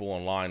of people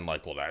online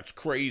like, well, that's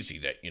crazy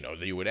that, you know,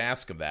 that you would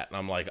ask of that. And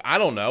I'm like, I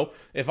don't know.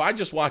 If I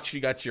just watched you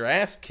got your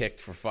ass kicked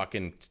for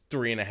fucking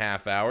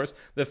 3.5 hours,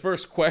 the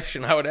first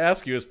question I would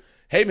ask you is,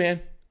 hey,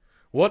 man,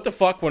 what the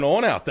fuck went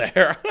on out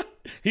there?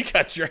 You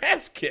got your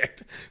ass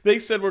kicked. They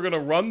said we're going to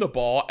run the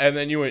ball, and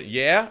then you went,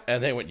 yeah,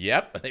 and they went,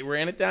 yep, and they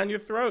ran it down your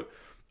throat.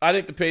 I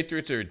think the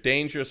Patriots are a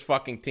dangerous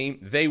fucking team.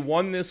 They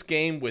won this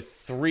game with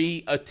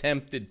 3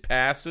 attempted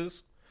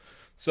passes.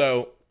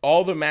 So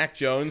all the Mac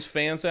Jones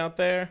fans out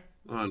there,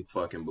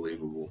 unfucking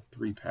believable.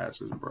 3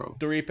 passes, bro.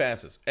 3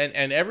 passes.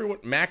 And everyone,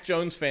 Mac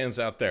Jones fans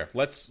out there,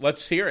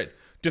 let's hear it.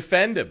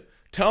 Defend him.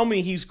 Tell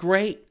me he's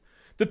great.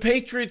 The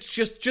Patriots,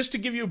 just to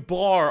give you a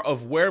bar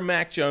of where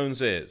Mac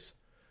Jones is,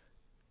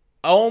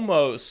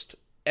 almost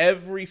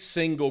every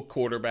single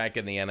quarterback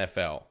in the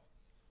NFL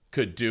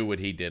could do what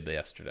he did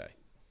yesterday.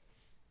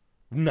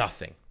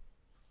 Nothing.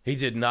 He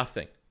did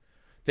nothing.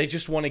 They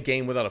just won a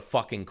game without a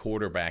fucking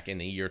quarterback in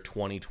the year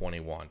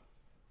 2021.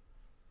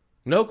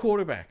 No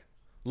quarterback.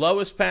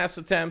 Lowest pass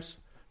attempts,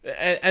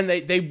 and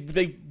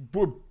they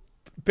were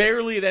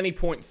barely at any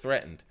point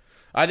threatened.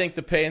 I think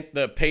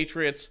the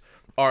Patriots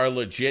are a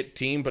legit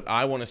team, but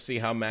I want to see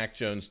how Mac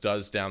Jones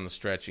does down the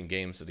stretch in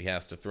games that he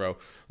has to throw.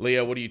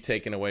 Leo, what are you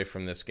taking away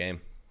from this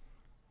game?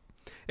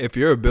 If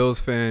you're a Bills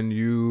fan,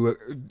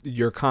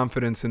 your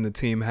confidence in the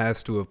team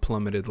has to have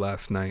plummeted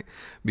last night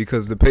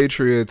because the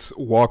Patriots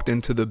walked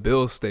into the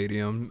Bills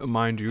stadium.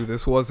 Mind you,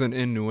 this wasn't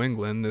in New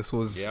England. This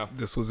was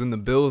in the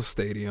Bills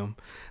stadium.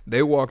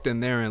 They walked in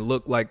there and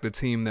looked like the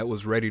team that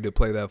was ready to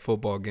play that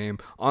football game.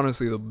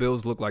 Honestly, the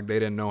Bills looked like they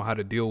didn't know how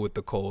to deal with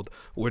the cold,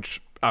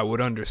 which I would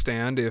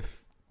understand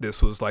if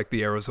this was like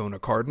the Arizona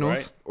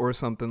Cardinals or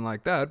something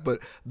like that. But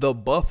the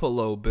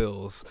Buffalo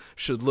Bills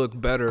should look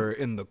better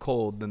in the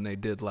cold than they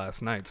did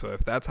last night. So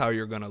if that's how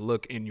you're going to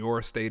look in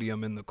your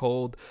stadium in the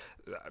cold,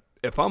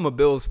 if I'm a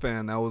Bills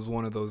fan, that was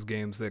one of those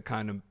games that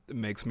kind of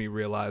makes me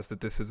realize that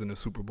this isn't a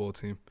Super Bowl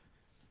team.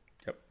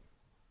 Yep.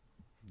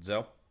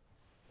 Zell?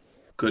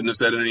 Couldn't have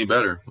said it any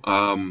better.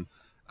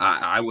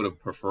 I would have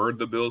preferred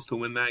the Bills to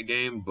win that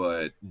game,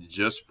 but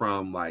just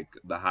from like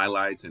the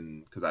highlights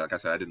and because like I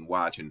said, I didn't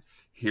watch and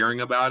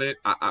hearing about it,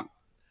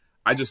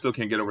 I just still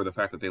can't get over the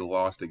fact that they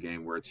lost a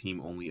game where a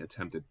team only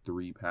attempted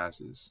 3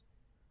 passes.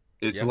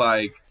 It's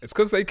like it's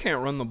because they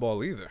can't run the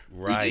ball either.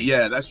 Right.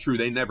 Yeah, that's true.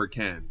 They never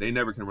can. They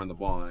never can run the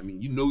ball. I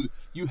mean,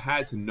 you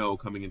had to know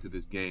coming into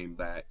this game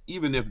that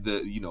even if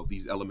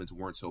these elements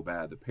weren't so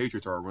bad, the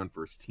Patriots are a run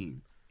first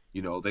team.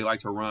 You know, they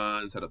like to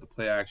run, set up the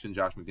play action.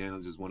 Josh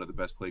McDaniels is one of the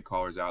best play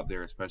callers out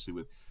there, especially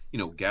with,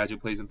 gadget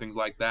plays and things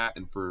like that.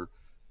 And for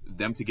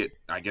them to get,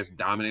 I guess,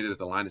 dominated at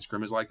the line of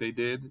scrimmage like they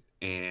did,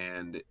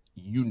 and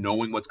you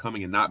knowing what's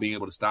coming and not being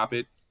able to stop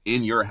it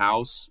in your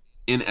house,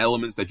 in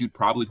elements that you'd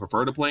probably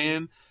prefer to play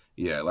in,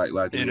 yeah, like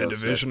in a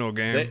divisional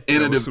game,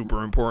 was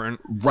super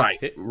important.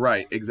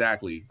 Right,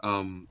 exactly.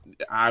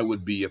 I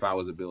would be, if I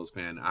was a Bills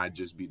fan, I'd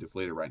just be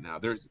deflated right now.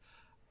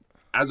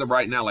 As of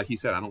right now, like he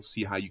said, I don't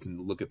see how you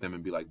can look at them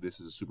and be like, this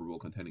is a Super Bowl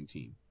contending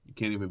team. You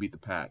can't even beat the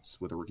Pats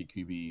with a rookie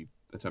QB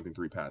attempting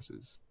 3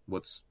 passes.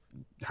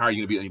 How are you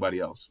going to beat anybody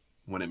else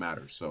when it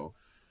matters? So,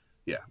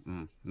 yeah,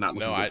 not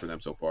looking good for them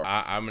so far.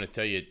 I'm going to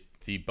tell you,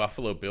 the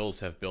Buffalo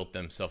Bills have built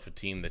themselves a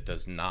team that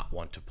does not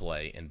want to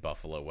play in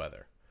Buffalo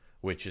weather,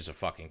 which is a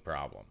fucking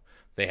problem.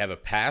 They have a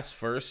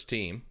pass-first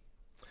team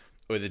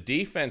with a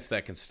defense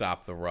that can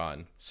stop the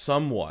run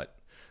somewhat.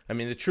 I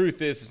mean, the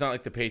truth is, it's not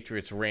like the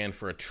Patriots ran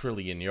for 1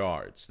 trillion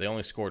yards. They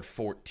only scored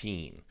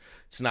 14.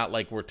 It's not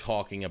like we're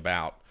talking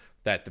about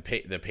that the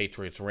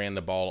Patriots ran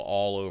the ball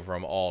all over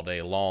them all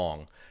day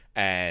long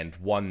and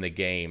won the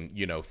game,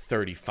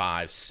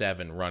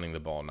 35-7 running the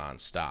ball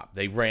nonstop.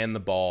 They ran the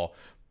ball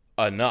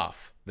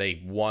enough.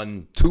 They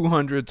won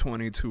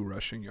 222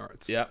 rushing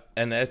yards. Yep,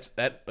 and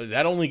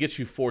that only gets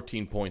you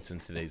 14 points in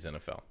today's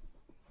NFL.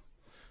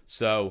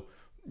 So,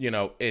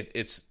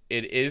 it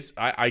is.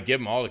 I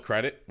give them all the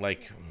credit.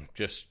 Like,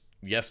 just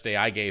yesterday,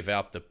 I gave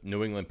out the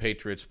New England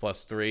Patriots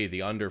 +3,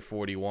 the under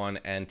 41,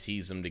 and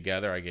tease them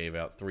together. I gave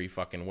out 3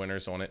 fucking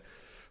winners on it.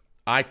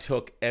 I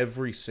took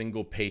every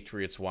single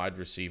Patriots wide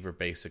receiver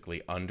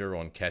basically under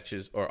on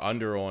catches or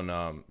under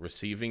on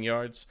receiving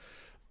yards,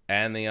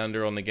 and the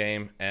under on the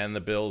game, and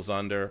the Bills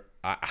under.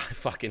 I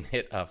fucking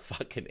hit a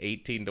fucking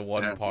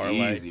 18-1 parlay.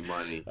 That's easy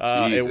money.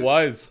 It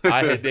was.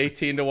 I hit an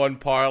 18-1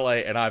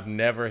 parlay, and I've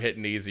never hit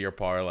an easier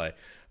parlay.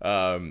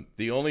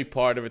 The only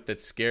part of it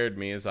that scared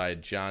me is I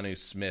had Jonnu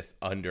Smith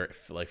under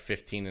like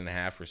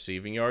 15.5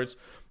 receiving yards,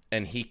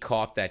 and he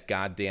caught that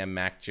goddamn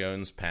Mac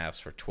Jones pass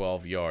for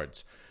 12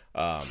 yards.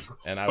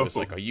 And I was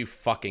like, are you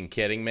fucking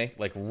kidding me?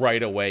 Like,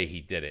 right away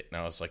he did it.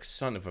 And I was like,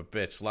 son of a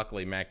bitch.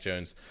 Luckily, Mac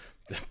Jones,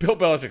 Bill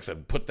Belichick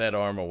said, put that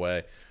arm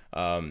away.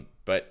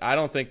 But I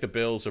don't think the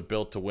Bills are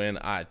built to win.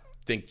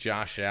 think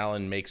Josh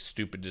Allen makes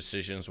stupid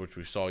decisions, which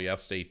we saw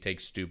yesterday. He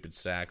takes stupid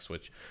sacks,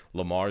 which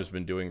Lamar's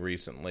been doing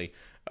recently.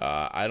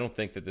 I don't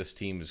think that this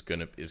team is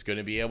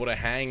gonna be able to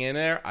hang in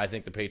there. I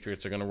think the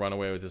Patriots are going to run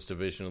away with this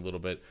division a little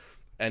bit.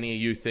 Any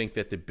of you think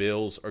that the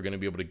Bills are going to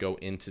be able to go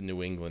into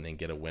New England and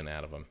get a win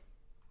out of them?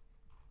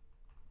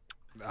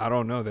 I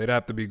don't know. They'd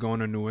have to be going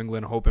to New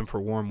England hoping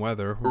for warm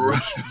weather,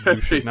 which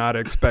you should not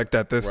expect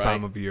at this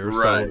time of year.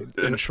 Right.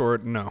 So, in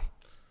short, no.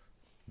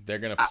 They're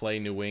going to play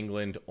New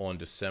England on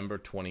December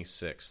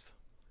 26th.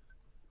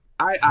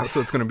 So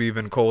it's going to be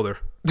even colder.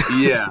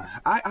 Yeah,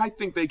 I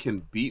think they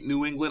can beat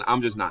New England.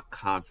 I'm just not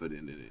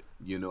confident in it.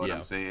 You know what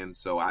I'm saying?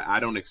 So I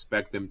don't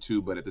expect them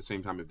to, but at the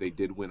same time, if they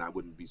did win, I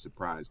wouldn't be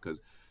surprised because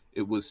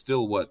it was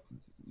still what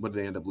did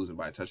they end up losing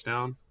by a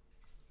touchdown?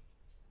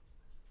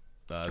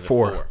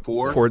 4.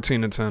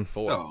 14-10.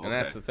 4. Oh, okay. And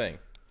that's the thing.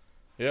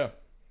 Yeah.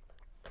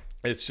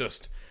 It's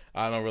just,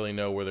 I don't really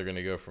know where they're going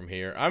to go from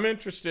here. I'm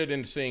interested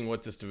in seeing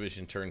what this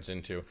division turns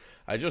into.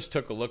 I just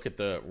took a look at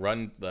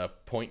the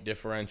point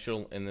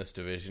differential in this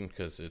division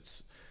because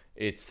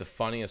it's the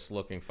funniest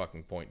looking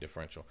fucking point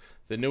differential.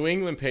 The New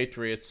England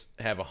Patriots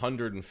have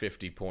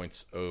 150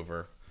 points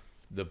over.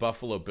 The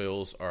Buffalo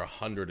Bills are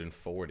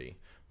 140.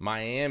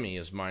 Miami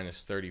is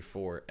minus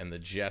 34, and the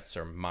Jets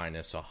are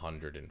minus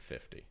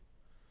 150.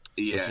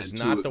 Yeah, which is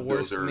not the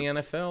worst in the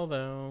NFL,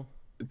 though.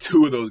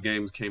 2 of those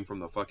games came from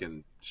the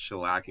fucking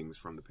shellackings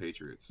from the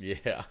Patriots.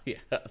 Yeah,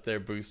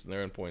 they're boosting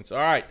their own points. All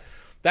right,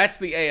 that's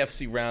the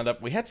AFC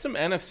roundup. We had some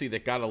NFC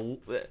that got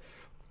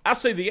I'll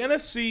say the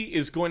NFC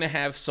is going to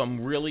have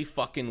some really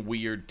fucking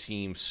weird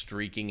teams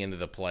streaking into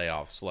the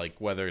playoffs, like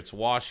whether it's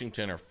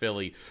Washington or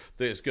Philly,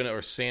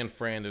 or San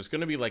Fran. There's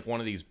going to be like one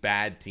of these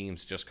bad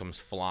teams just comes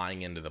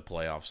flying into the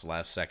playoffs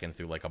last second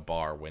through like a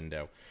bar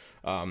window.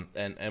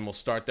 And we'll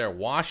start there.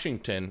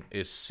 Washington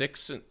is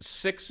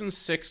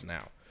 6-6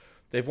 now.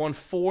 They've won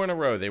 4 in a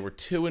row. They were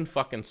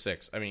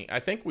 2-6. I mean,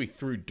 I think we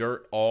threw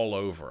dirt all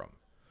over them.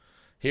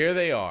 Here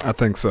they are. I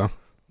think so.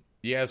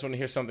 You guys want to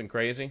hear something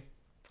crazy?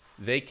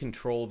 They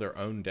control their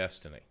own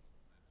destiny.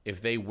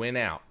 If they win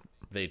out,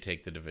 they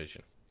take the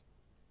division.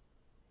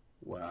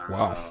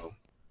 Wow.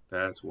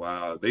 That's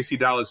wild. They see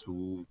Dallas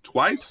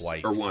twice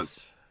or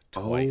once?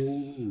 Twice.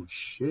 Oh,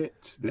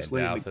 shit. This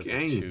late in Dallas the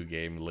has game. a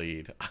 2-game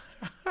lead.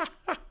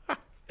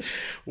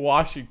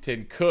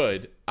 Washington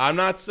could. I'm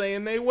not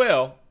saying they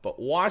will, but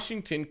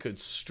Washington could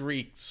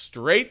streak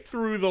straight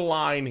through the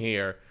line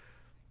here.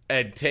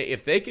 And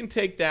if they can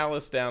take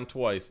Dallas down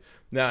twice.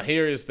 Now,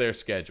 here is their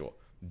schedule.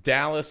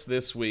 Dallas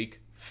this week,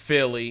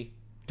 Philly,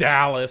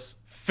 Dallas,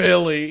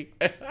 Philly.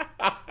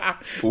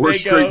 4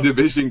 straight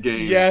division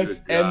games. Yes,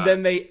 and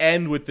then they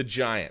end with the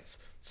Giants.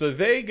 So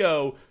they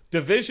go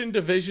division,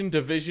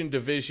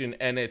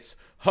 and it's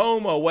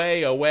home,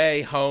 away,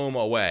 away, home,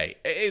 away.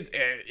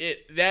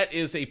 That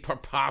is a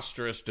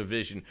preposterous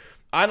division.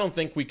 I don't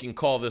think we can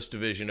call this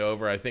division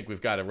over. I think we've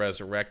got to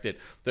resurrect it.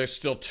 There's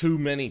still too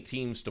many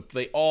teams to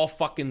play. They all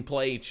fucking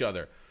play each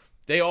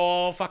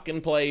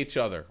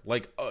other.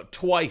 Like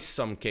twice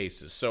some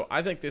cases. So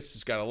I think this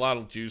has got a lot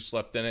of juice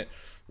left in it.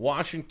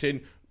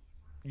 Washington,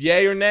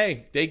 yay or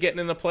nay, they getting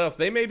in the playoffs.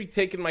 They may be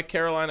taking my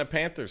Carolina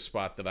Panthers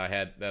spot that I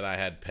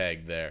had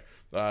pegged there.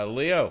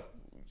 Leo,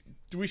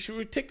 should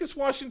we take this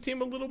Washington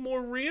team a little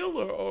more real,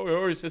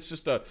 or is this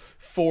just a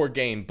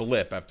 4-game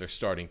blip after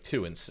starting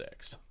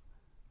 2-6?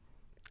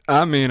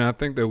 I mean, I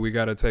think that we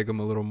got to take them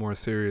a little more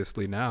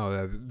seriously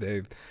now.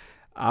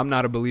 I'm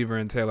not a believer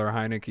in Taylor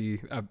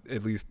Heineke,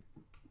 at least.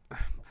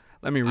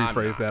 Let me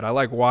rephrase that. I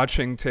like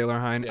watching Taylor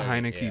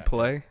Heineke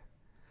play.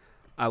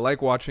 I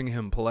like watching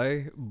him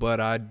play, but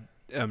I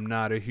am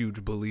not a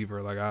huge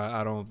believer. Like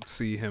I don't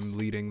see him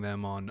leading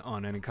them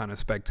on any kind of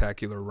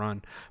spectacular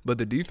run. But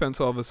the defense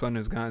all of a sudden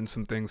has gotten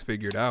some things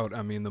figured out.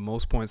 I mean, the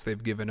most points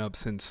they've given up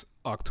since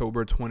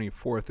October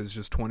 24th is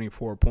just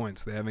 24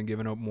 points. They haven't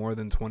given up more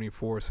than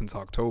 24 since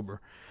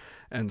October.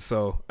 And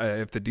so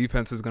if the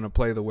defense is going to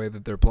play the way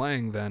that they're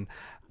playing, then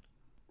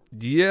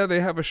yeah, they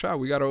have a shot.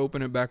 We got to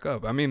open it back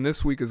up. I mean,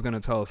 this week is going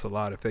to tell us a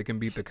lot. If they can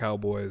beat the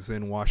Cowboys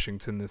in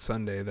Washington this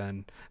Sunday,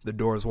 then the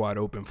door's wide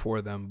open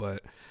for them.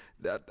 But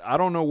I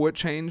don't know what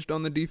changed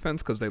on the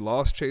defense because they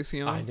lost Chase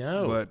Young. I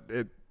know.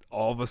 But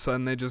all of a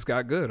sudden they just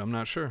got good. I'm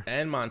not sure.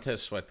 And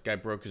Montez Sweat, the guy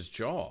broke his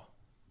jaw.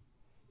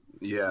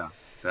 Yeah,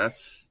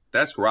 that's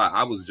right.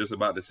 I was just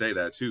about to say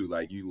that too.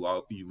 Like you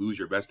lose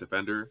your best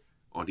defender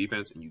on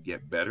defense and you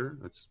get better.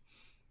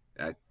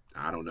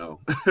 I don't know.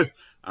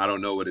 I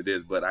don't know what it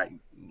is, but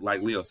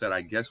like Leo said,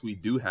 I guess we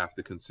do have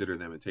to consider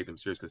them and take them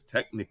serious because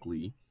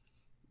technically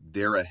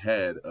they're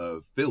ahead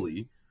of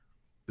Philly,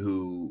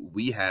 who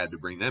we had to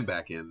bring them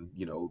back in,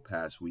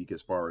 past week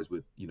as far as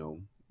with,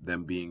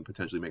 them being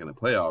potentially making the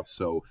playoffs.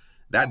 So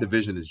that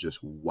division is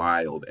just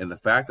wild. And the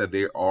fact that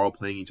they're all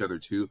playing each other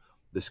too,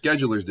 the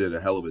schedulers did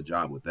a hell of a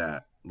job with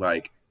that.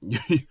 Like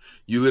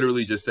you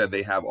literally just said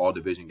they have all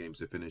division games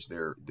to finish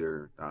their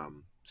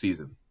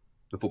season,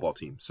 the football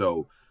team.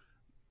 So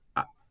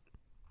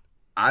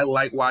I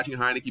like watching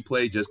Heineke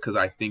play just because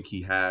I think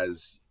he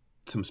has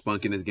some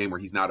spunk in his game where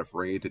he's not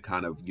afraid to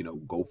kind of,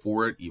 go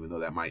for it, even though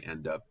that might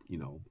end up,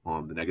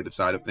 on the negative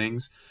side of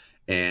things.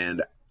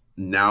 And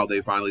now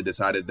they finally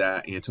decided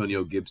that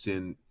Antonio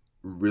Gibson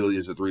really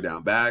is a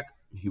 3-down back.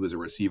 He was a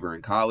receiver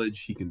in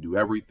college. He can do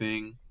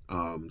everything.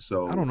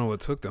 So I don't know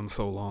what took them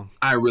so long.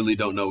 I really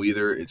don't know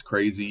either. It's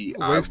crazy.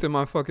 Wasted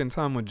my fucking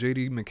time with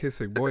J.D.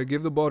 McKissick. Boy,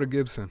 give the ball to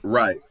Gibson.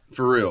 Right,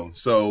 for real.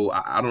 So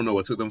I don't know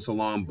what took them so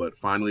long, but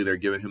finally they're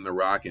giving him the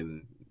rock,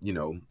 and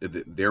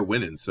they're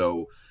winning.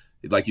 So,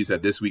 like you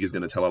said, this week is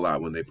going to tell a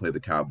lot when they play the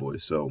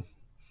Cowboys. So,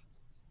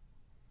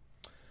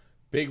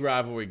 big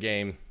rivalry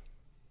game.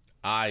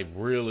 I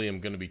really am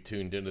going to be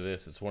tuned into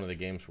this. It's one of the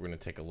games we're going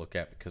to take a look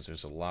at because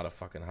there's a lot of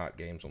fucking hot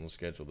games on the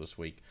schedule this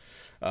week.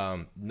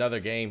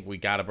 Another game, we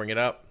got to bring it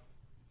up.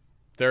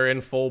 They're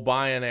in full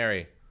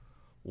binary.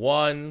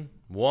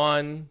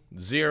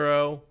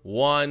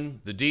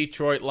 1-1-0-1. The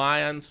Detroit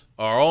Lions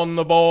are on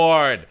the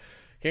board.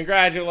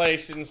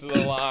 Congratulations to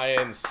the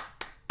Lions.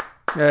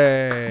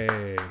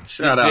 Hey.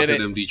 Shout out to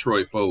them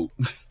Detroit folk.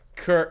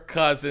 Kirk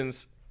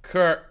Cousins,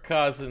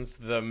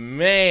 the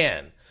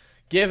man.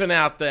 Giving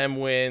out them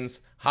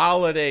wins,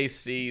 holiday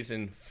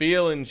season,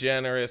 feeling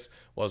generous.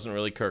 Wasn't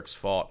really Kirk's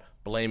fault.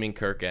 Blaming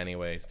Kirk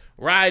anyways.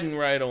 Riding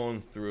right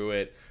on through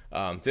it.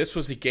 This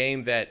was a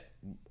game that,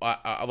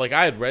 I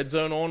had Red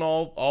Zone on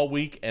all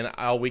week and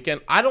all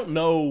weekend. I don't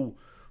know.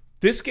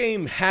 This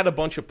game had a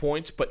bunch of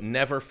points, but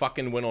never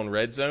fucking went on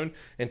Red Zone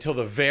until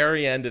the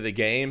very end of the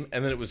game,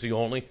 and then it was the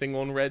only thing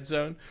on Red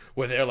Zone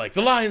where they're like,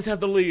 the Lions have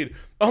the lead.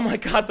 Oh my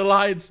God, the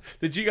Lions.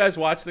 Did you guys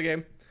watch the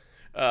game?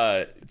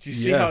 Did you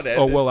see how it ended?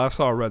 Oh, well, I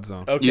saw Red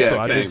Zone. Okay, yeah, so same.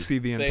 I did see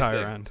the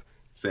entire end.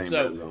 Same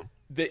so, Red Zone.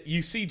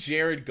 You see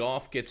Jared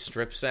Goff get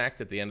strip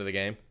sacked at the end of the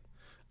game?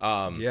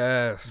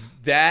 Yes.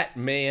 That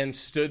man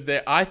stood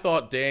there. I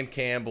thought Dan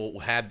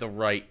Campbell had the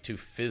right to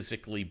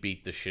physically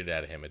beat the shit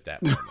out of him at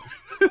that moment.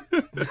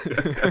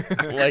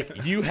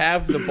 Like, you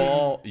have the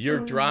ball, you're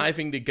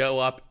driving to go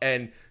up,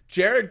 and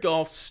Jared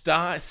Goff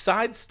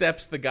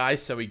sidesteps the guy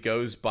so he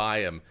goes by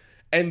him,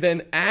 and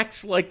then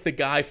acts like the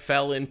guy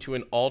fell into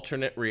an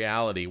alternate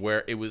reality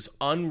where it was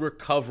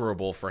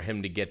unrecoverable for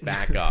him to get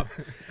back up.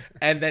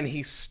 And then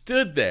he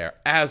stood there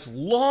as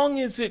long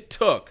as it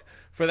took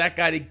for that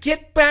guy to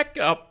get back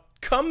up,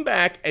 come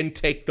back, and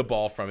take the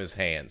ball from his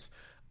hands.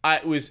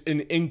 It was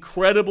an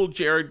incredible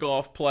Jared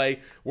Goff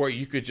play where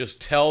you could just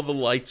tell the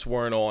lights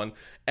weren't on.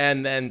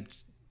 And then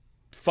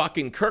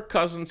fucking Kirk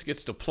Cousins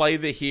gets to play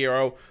the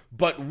hero.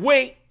 But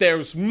wait,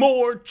 there's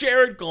more.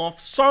 Jared Goff,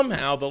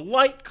 somehow the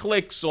light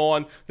clicks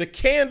on, the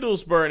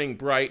candle's burning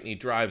bright, and he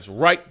drives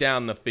right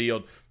down the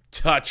field.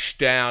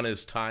 Touchdown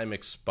as time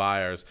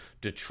expires.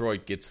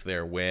 Detroit gets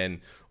their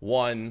win.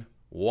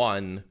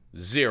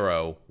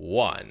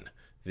 1-1-0-1.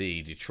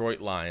 The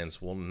Detroit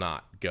Lions will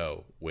not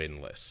go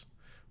winless.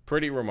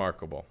 Pretty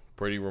remarkable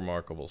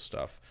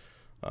stuff.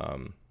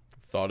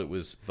 Thought it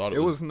was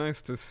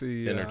nice to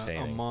see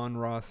entertaining.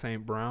 Amon-Ra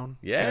St. Brown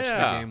catch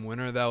the game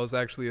winner. That was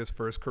actually his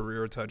first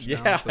career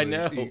touchdown. Yeah, so I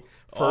know.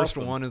 First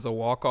Awesome. one is a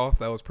walk-off.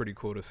 That was pretty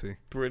cool to see.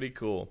 Pretty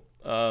cool.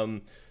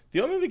 The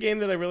only other game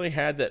that I really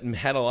had that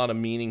had a lot of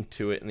meaning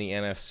to it in the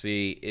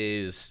NFC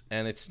is,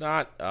 and it's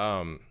not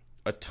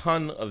a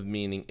ton of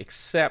meaning,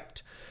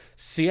 except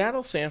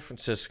Seattle-San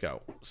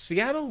Francisco.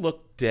 Seattle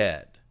looked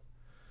dead.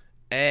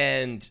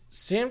 And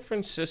San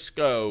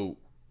Francisco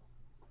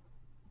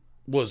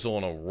was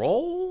on a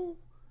roll,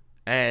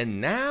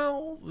 and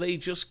now they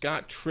just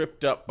got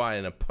tripped up by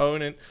an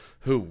opponent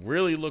who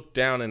really looked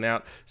down and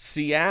out.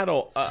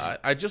 Seattle,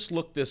 I just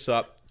looked this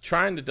up,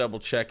 trying to double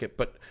check it,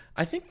 but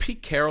I think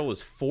Pete Carroll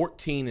is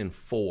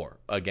 14-4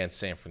 against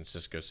San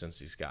Francisco since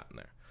he's gotten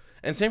there.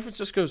 And San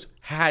Francisco's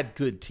had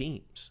good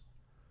teams.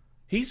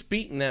 He's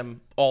beaten them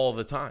all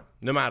the time,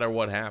 no matter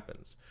what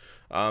happens.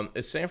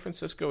 Is San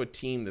Francisco a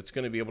team that's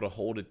going to be able to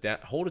hold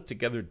it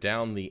together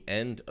down the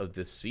end of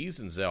this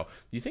season, Zell? Do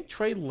you think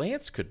Trey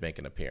Lance could make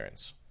an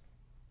appearance?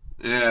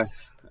 Yeah,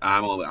 I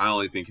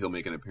only think he'll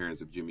make an appearance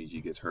if Jimmy G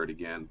gets hurt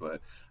again.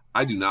 But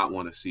I do not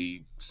want to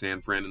see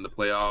San Fran in the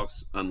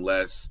playoffs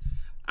unless,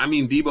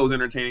 Debo's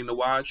entertaining to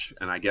watch,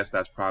 and I guess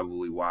that's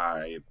probably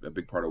a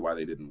big part of why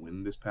they didn't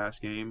win this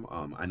past game.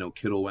 I know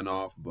Kittle went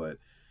off, but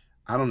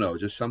I don't know,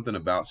 just something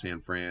about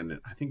San Fran.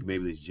 I think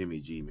maybe it's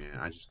Jimmy G, man.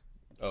 It's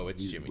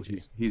Jimmy G.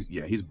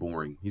 He's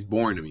boring. He's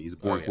boring to me. He's a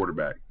boring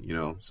quarterback,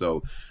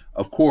 So,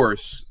 of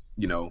course,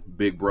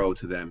 big bro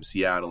to them,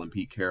 Seattle and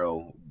Pete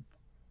Carroll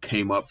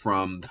came up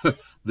from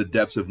the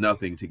depths of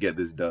nothing to get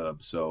this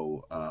dub.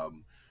 So,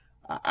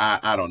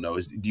 I don't know.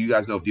 Do you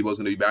guys know if Debo's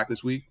going to be back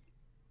this week?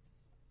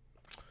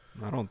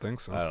 I don't think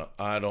so.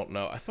 I don't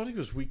know. I thought he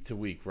was week to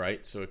week,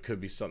 right? So it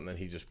could be something that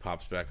he just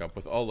pops back up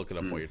with. I'll look it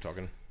up while you're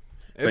talking.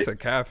 It's a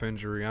calf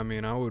injury.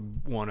 I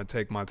would want to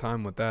take my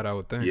time with that, I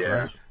would think.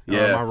 Yeah. Right? Yeah,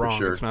 am I for wrong?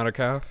 sure. It's not a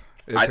calf?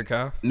 It's a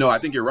calf? No, I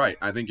think you're right.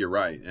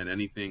 And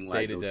anything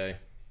like day-to-day.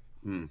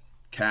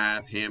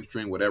 Calf,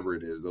 hamstring, whatever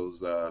it is,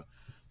 those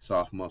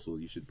soft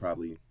muscles, you should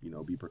probably,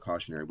 be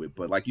precautionary with.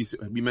 But like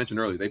we mentioned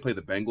earlier, they play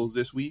the Bengals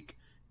this week,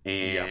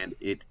 and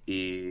it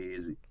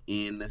is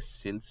in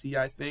Cincy,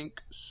 I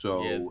think.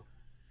 So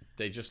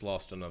They just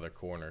lost another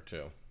corner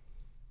too.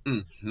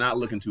 Not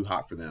looking too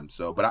hot for them.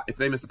 So, but if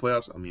they miss the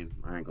playoffs, I mean,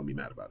 I ain't gonna be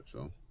mad about it.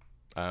 So,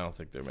 I don't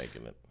think they're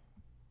making it.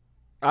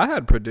 I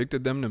had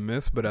predicted them to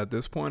miss, but at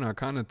this point, I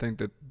kind of think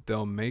that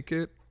they'll make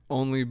it.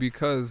 Only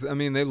because, I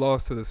mean, they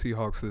lost to the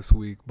Seahawks this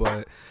week,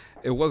 but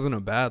it wasn't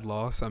a bad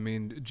loss. I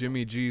mean,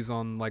 Jimmy G's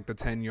on like the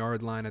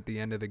 10-yard line at the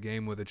end of the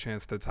game with a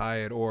chance to tie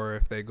it, or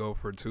if they go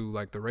for 2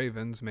 like the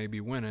Ravens, maybe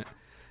win it.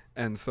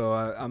 And so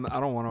I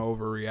don't want to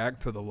overreact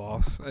to the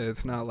loss.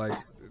 It's not like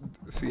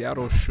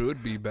Seattle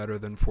should be better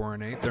than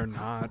 4-8. They're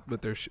not,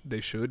 but they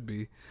should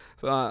be.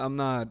 So I'm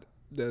not.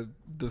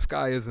 The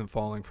sky isn't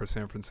falling for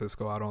San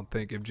Francisco, I don't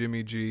think. If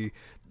Jimmy G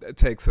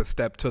takes a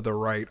step to the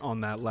right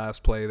on that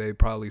last play, they'd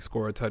probably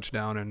score a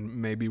touchdown,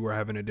 and maybe we're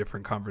having a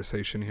different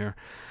conversation here.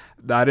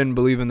 I didn't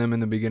believe in them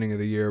in the beginning of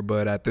the year,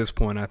 but at this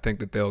point, I think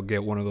that they'll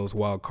get one of those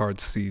wild card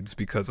seeds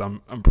because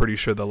I'm pretty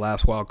sure the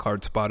last wild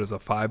card spot is a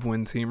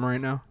 5-win team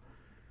right now.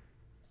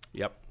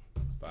 Yep,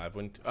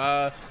 5-win.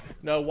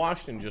 No,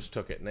 Washington just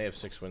took it, and they have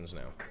 6 wins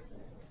now.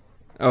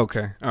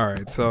 Okay, all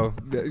right. So,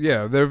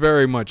 yeah, they're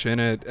very much in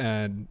it.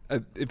 And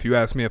if you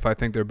ask me if I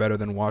think they're better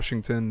than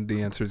Washington,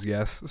 the answer is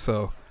yes.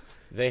 So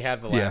they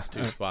have the last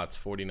 2 spots,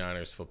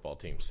 49ers football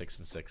team,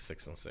 6-6,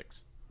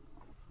 6-6.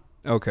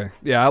 Okay.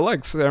 Yeah, I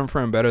like San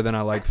Fran better than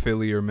I like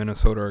Philly or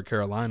Minnesota or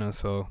Carolina.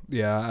 So,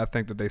 yeah, I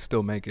think that they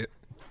still make it.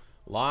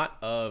 Lot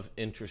of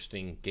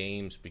interesting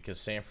games because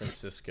San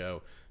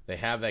Francisco, they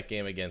have that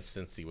game against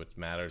Cincy, which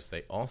matters.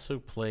 They also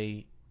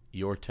play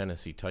your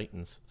Tennessee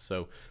Titans.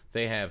 So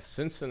they have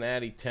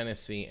Cincinnati,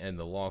 Tennessee, and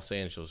the Los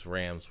Angeles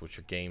Rams, which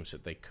are games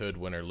that they could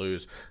win or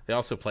lose. They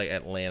also play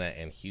Atlanta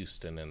and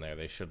Houston in there.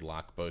 They should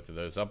lock both of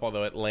those up,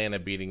 although Atlanta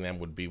beating them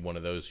would be one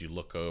of those you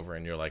look over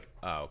and you're like,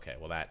 oh, okay,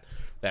 well,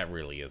 that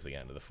really is the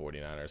end of the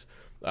 49ers.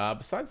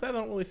 Besides that, I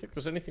don't really think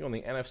there's anything on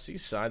the NFC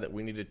side that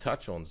we need to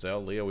touch on.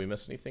 Zell, Leo, we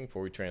miss anything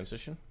before we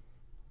transition?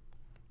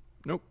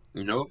 Nope.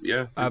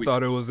 Yeah. I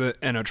thought it was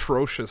an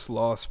atrocious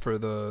loss for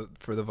the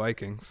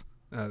Vikings.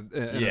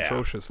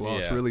 Atrocious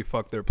loss. Yeah. Really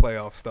fucked their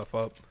playoff stuff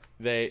up.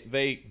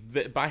 They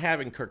by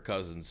having Kirk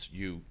Cousins,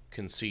 you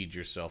concede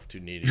yourself to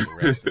needing the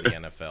rest of the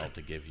NFL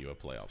to give you a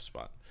playoff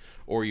spot,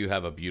 or you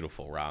have a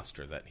beautiful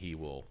roster that he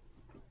will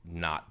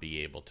not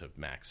be able to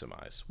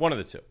maximize. One of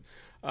the two.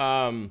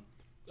 All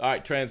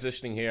right,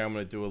 transitioning here, I'm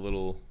going to do a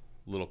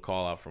little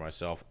call out for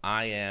myself.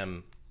 I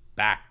am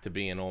back to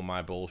being on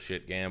my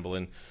bullshit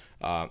gambling.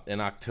 In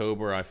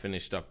October, I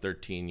finished up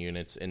 13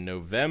 units. In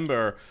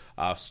November,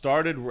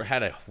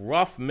 had a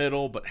rough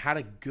middle, but had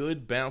a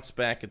good bounce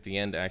back at the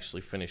end.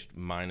 Actually finished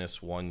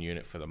 -1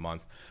 unit for the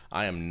month.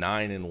 I am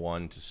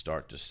 9-1 to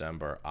start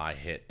December. I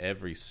hit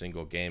every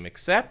single game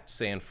except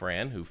San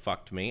Fran, who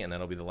fucked me, and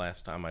that'll be the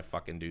last time I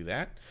fucking do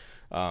that.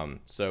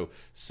 So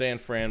San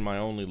Fran, my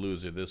only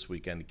loser this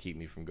weekend to keep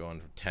me from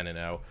going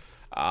 10-0.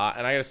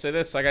 And I got to say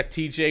this, I got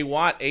TJ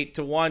Watt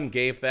 8-1,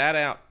 gave that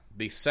out.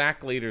 Be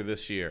sack leader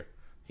this year.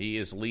 He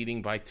is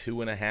leading by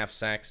 2.5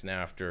 sacks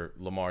now after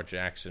Lamar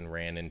Jackson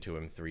ran into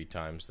him 3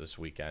 times this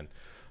weekend.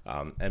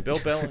 And Bill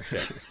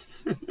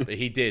Belichick,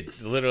 he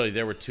did. Literally,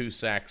 there were 2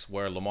 sacks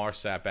where Lamar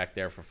sat back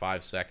there for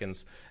 5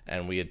 seconds,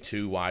 and we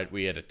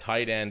had a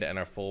tight end and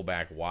our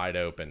fullback wide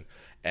open,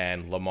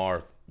 and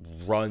Lamar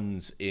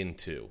runs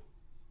into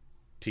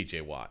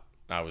TJ Watt.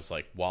 I was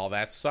like, well,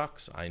 that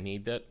sucks. I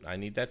need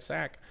that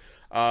sack.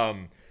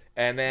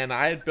 And then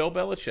I had Bill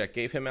Belichick,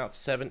 gave him out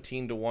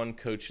 17-1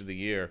 Coach of the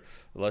Year.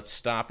 Let's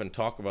stop and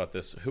talk about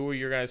this. Who are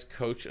your guys'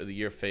 Coach of the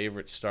Year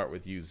favorites? Start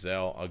with you,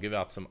 Zell. I'll give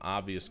out some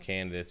obvious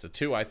candidates. The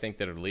 2 I think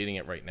that are leading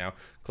it right now.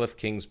 Cliff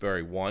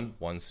Kingsbury,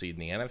 1 seed in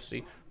the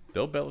NFC.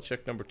 Bill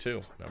Belichick, number 2,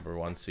 number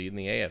 1 seed in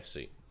the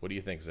AFC. What do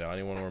you think, Zell?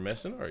 Anyone we're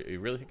missing, or you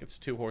really think it's a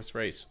 2-horse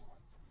race?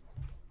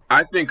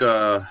 I think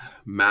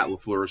Matt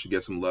LaFleur should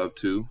get some love,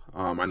 too.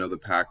 I know the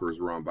Packers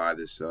were on bye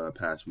this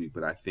past week,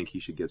 but I think he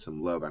should get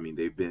some love. I mean,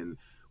 they've been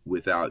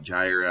without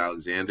Jair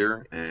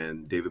Alexander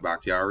and David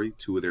Bakhtiari,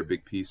 2 of their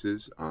big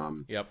pieces.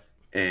 Yep.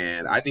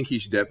 And I think he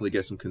should definitely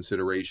get some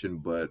consideration,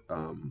 but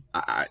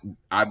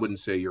I wouldn't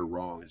say you're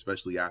wrong,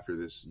 especially after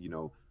this,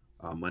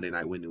 Monday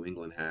night win New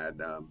England had.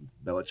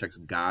 Belichick's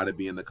got to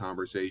be in the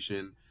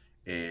conversation,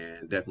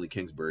 and definitely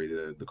Kingsbury.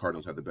 The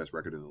Cardinals have the best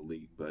record in the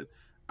league, but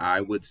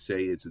I would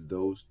say it's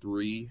those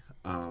 3.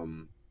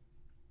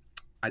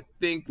 I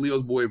think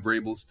Leo's boy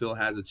Vrabel still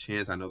has a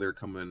chance. I know they're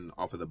coming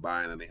off of the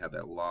bye, and then they have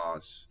that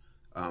loss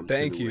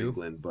to New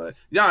England. But,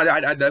 yeah,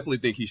 I definitely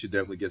think he should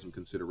definitely get some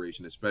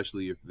consideration,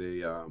 especially if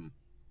they,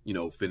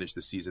 finish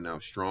the season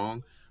out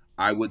strong.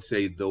 I would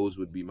say those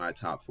would be my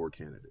top 4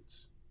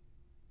 candidates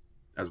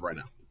as of right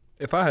now.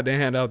 If I had to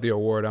hand out the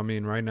award, I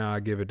mean, right now I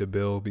give it to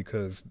Bill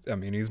because, I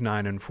mean, he's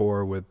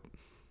 9-4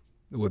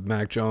 with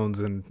Mac Jones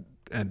and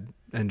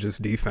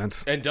just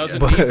defense. And doesn't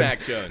need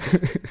Mac Jones.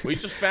 We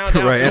just found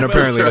out. Right, and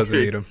apparently doesn't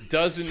need him.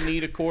 Doesn't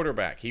need a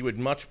quarterback. He would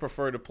much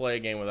prefer to play a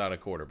game without a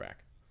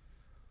quarterback.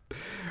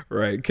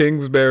 Right.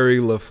 Kingsbury,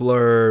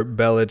 LaFleur,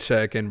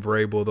 Belichick, and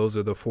Vrabel. Those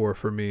are the four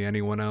for me.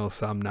 Anyone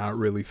else I'm not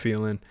really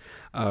feeling.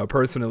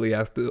 Personally,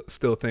 I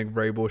still think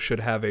Vrabel should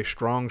have a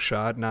strong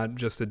shot, not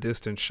just a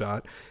distant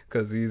shot,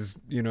 because he's,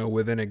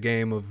 within a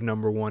game of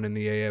number one in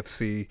the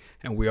AFC,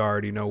 and we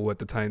already know what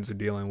the Titans are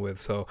dealing with.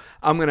 So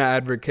I'm going to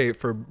advocate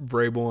for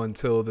Vrabel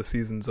until the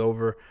season's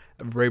over.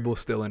 Vrabel's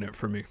still in it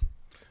for me.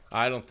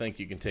 I don't think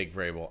you can take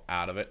Vrabel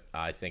out of it.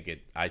 I think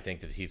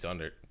that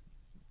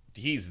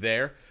he's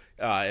there.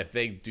 If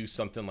they do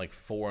something like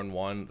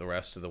 4-1 the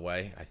rest of the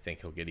way, I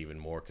think he'll get even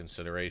more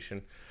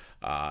consideration.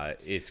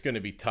 It's going to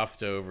be tough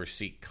to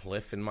oversee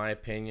Cliff, in my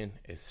opinion.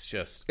 It's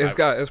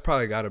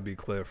probably got to be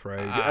Cliff,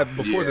 right?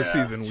 Before the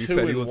season, we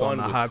said he was on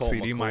the hot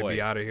seat. He might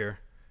be out of here.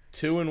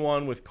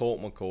 2-1 with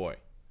Colt McCoy.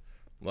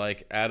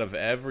 Like, out of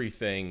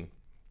everything,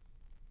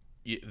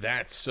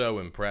 that's so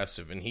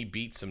impressive. And he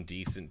beat some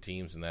decent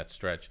teams in that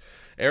stretch.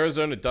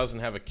 Arizona doesn't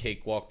have a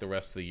cakewalk the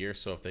rest of the year,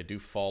 so if they do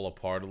fall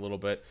apart a little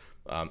bit,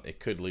 it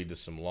could lead to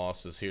some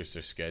losses. Here's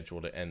their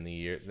schedule to end the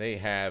year. They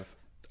have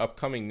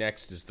upcoming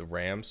next is the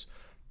Rams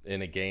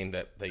in a game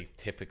that they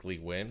typically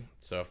win.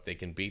 So if they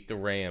can beat the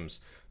Rams,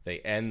 they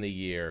end the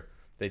year.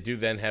 They do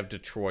then have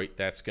Detroit.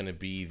 That's going to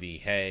be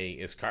hey,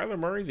 is Kyler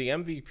Murray the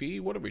MVP?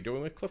 What are we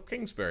doing with Cliff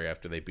Kingsbury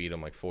after they beat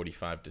him like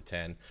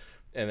 45-10?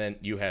 And then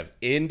you have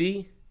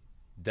Indy,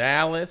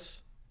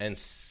 Dallas, and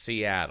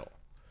Seattle.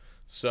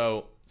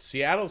 So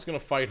Seattle's going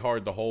to fight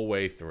hard the whole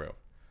way through.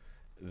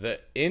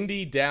 The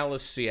Indy,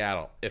 Dallas,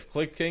 Seattle. If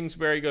Cliff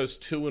Kingsbury goes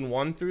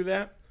 2-1 through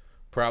that,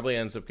 probably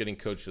ends up getting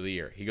Coach of the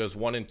Year. He goes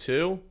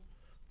 1-2,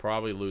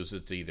 probably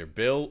loses to either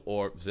Bill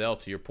or Zell.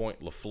 To your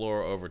point,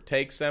 LaFleur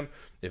overtakes them.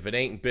 If it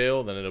ain't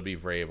Bill, then it'll be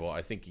Vrabel.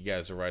 I think you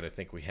guys are right. I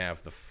think we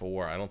have the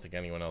four. I don't think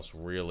anyone else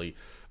really.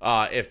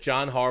 If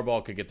John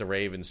Harbaugh could get the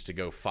Ravens to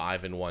go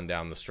 5-1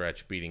 down the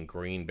stretch, beating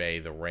Green Bay,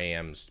 the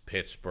Rams,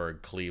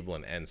 Pittsburgh,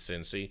 Cleveland, and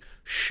Cincy,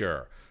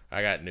 sure.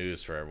 I got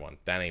news for everyone.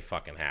 That ain't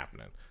fucking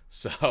happening.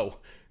 So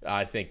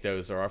I think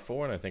those are our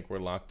four, and I think we're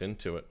locked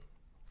into it.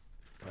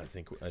 I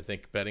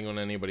think betting on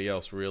anybody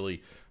else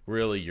really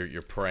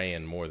you're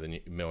praying more than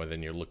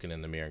you're looking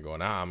in the mirror and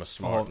going, I'm a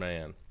smart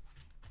man.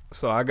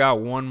 So I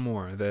got one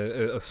more,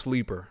 a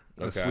sleeper,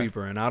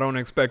 and I don't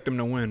expect him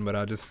to win,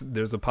 but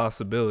there's a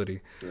possibility.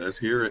 Let's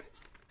hear it.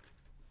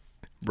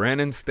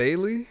 Brandon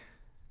Staley.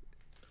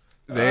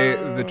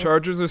 The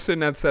Chargers are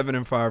sitting at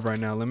 7-5 right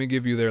now. Let me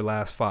give you their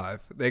last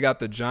 5. They got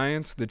the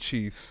Giants, the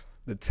Chiefs,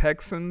 the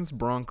Texans,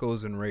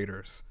 Broncos, and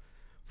Raiders.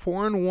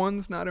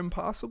 4-1's not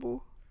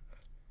impossible.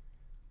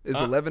 Is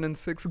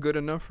 11-6 good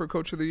enough for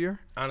Coach of the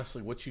Year?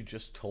 Honestly, what you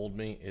just told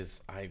me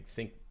is I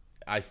think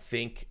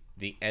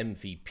the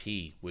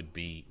MVP would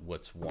be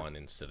what's won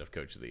instead of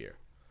Coach of the Year.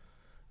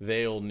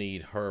 They'll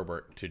need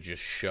Herbert to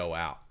just show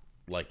out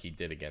like he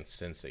did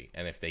against Cincy.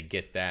 And if they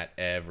get that,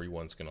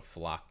 everyone's going to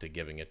flock to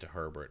giving it to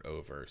Herbert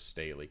over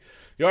Staley.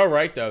 You're all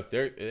right, though.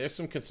 There's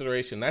some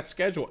consideration. That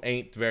schedule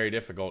ain't very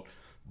difficult.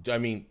 I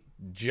mean,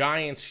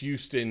 Giants,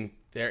 Houston,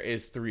 there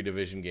is 3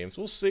 division games.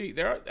 We'll see.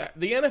 The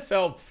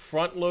NFL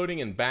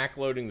front-loading and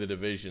back-loading the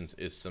divisions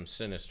is some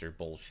sinister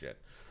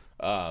bullshit.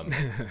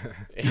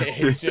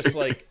 It's just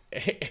like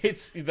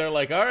they're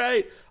like, all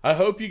right, I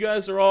hope you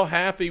guys are all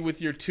happy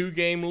with your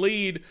 2-game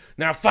lead.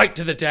 Now fight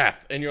to the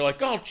death. And you're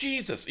like, oh,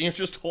 Jesus. And you're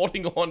just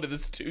holding on to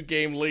this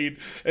 2-game lead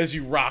as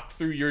you rock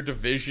through your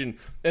division.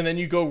 And then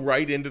you go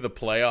right into the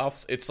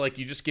playoffs. It's like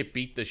you just get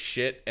beat the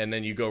shit and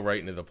then you go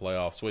right into the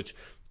playoffs, which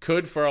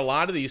could, for a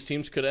lot of these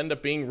teams, could end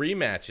up being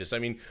rematches. I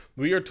mean,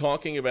 we are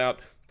talking about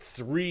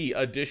 3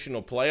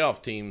 additional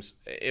playoff teams.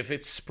 If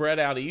it's spread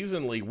out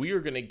evenly, we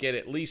are going to get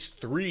at least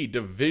 3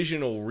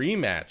 divisional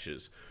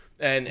rematches.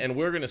 And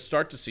we're going to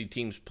start to see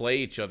teams play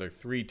each other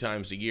 3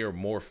 times a year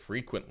more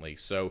frequently.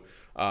 So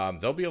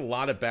there'll be a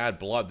lot of bad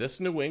blood. This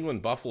New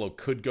England Buffalo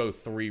could go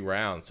 3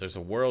 rounds. There's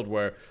a world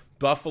where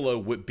Buffalo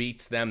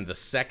beats them the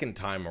second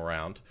time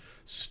around,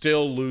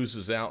 still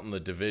loses out in the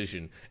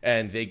division,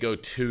 and they go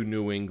to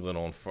New England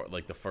on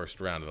the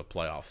first round of the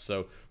playoffs.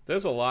 So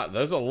there's a lot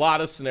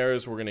of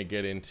scenarios we're going to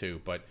get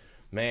into, but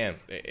man,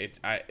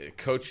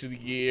 Coach of the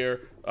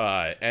Year,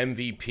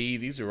 MVP,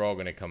 these are all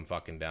going to come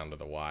fucking down to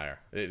the wire.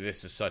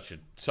 This is such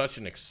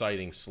an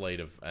exciting slate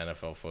of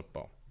NFL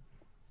football.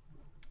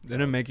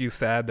 Didn't it make you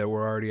sad that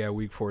we're already at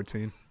week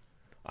 14?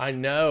 I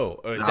know.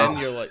 Then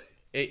you're like,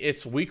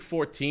 it's week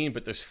 14,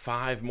 but there's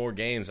 5 more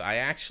games. I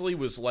actually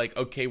was like,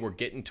 okay, we're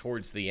getting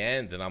towards the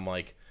end, and I'm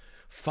like,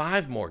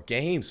 5 more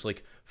games?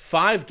 Like,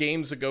 5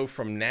 games ago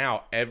from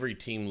now, every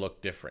team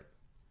looked different.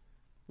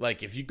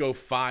 Like, if you go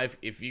 5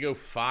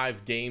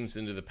 games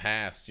into the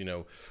past,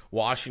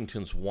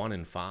 Washington's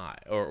 1-5,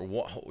 or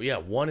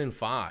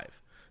 1-5.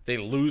 They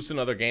lose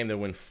another game, they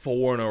win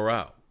 4 in a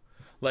row.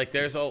 Like,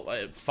 there's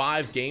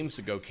 5 games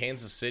ago,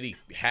 Kansas City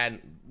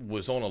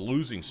was on a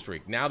losing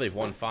streak. Now they've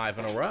won 5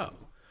 in a row.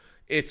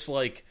 It's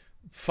like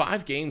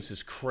 5 games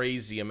is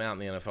crazy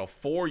amount in the NFL.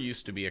 4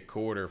 used to be a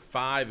quarter.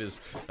 5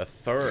 is a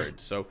third.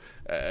 So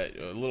a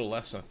little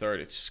less than a third.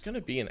 It's just going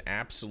to be an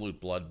absolute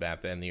bloodbath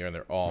at the end of the year, and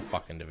they're all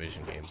fucking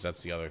division games.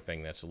 That's the other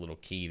thing that's a little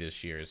key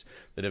this year is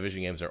the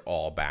division games are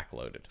all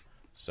backloaded.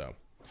 So,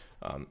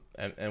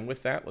 and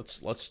with that,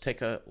 let's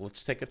take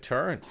a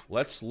turn.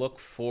 Let's look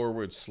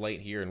forward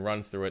slate here and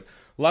run through it.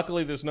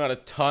 Luckily, there's not a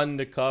ton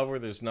to cover.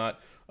 There's not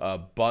a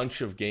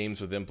bunch of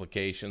games with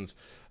implications.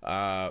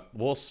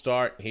 We'll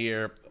start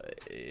here,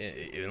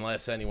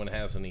 unless anyone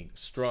has any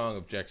strong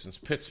objections.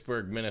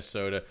 Pittsburgh,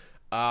 Minnesota.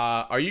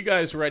 Are you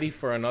guys ready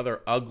for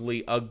another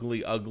ugly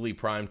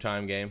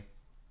primetime game?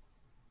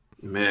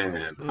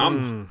 Man,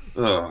 I'm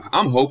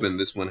hoping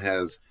this one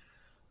has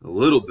a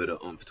little bit of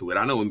oomph to it.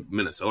 I know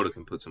Minnesota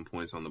can put some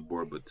points on the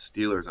board, but the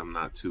Steelers, I'm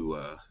not too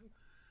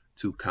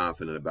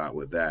confident about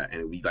with that.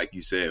 And we, like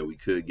you said, we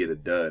could get a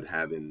dud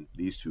having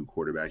these two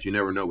quarterbacks. You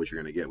never know what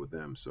you're going to get with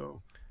them.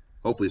 So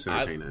hopefully it's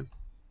entertaining.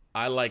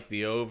 I like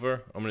the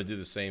over. I'm going to do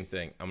the same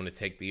thing. I'm going to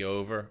take the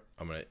over.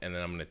 And then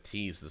I'm going to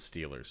tease the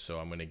Steelers. So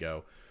I'm going to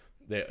go.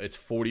 It's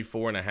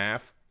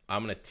 44.5.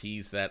 I'm going to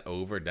tease that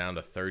over down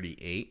to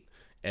 38,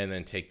 and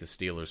then take the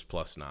Steelers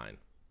 +9.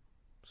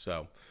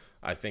 So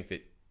I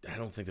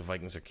don't think the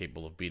Vikings are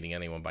capable of beating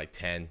anyone by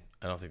 10.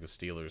 I don't think the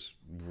Steelers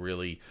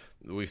really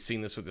 – we've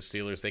seen this with the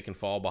Steelers. They can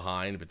fall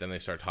behind, but then they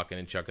start hucking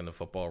and chucking the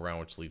football around,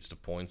 which leads to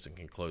points and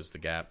can close the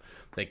gap.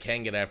 They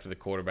can get after the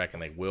quarterback,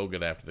 and they will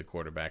get after the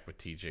quarterback with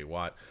T.J.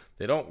 Watt.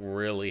 They don't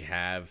really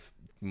have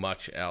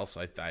much else.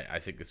 I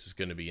think this is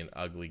going to be an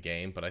ugly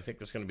game, but I think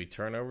there's going to be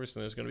turnovers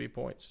and there's going to be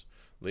points.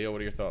 Leo,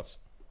 what are your thoughts?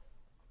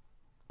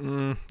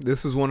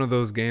 This is one of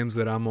those games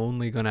that I'm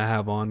only going to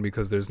have on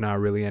because there's not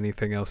really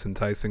anything else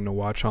enticing to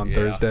watch on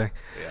Thursday.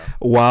 Yeah.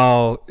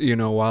 While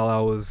I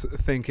was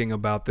thinking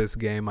about this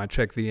game, I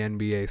checked the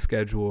NBA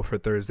schedule for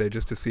Thursday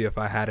just to see if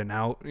I had an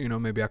out.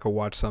 Maybe I could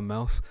watch something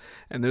else.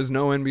 And there's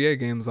no NBA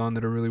games on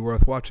that are really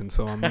worth watching.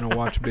 So I'm going to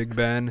watch Big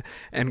Ben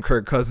and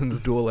Kirk Cousins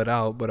duel it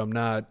out, but I'm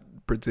not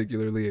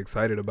particularly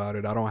excited about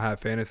it. I don't have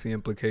fantasy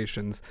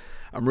implications.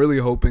 I'm really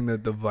hoping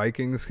that the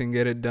Vikings can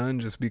get it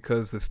done just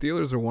because the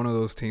Steelers are one of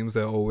those teams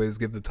that always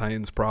give the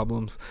Titans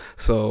problems.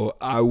 So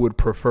I would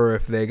prefer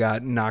if they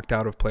got knocked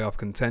out of playoff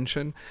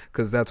contention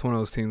because that's one of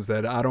those teams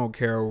that I don't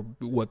care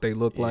what they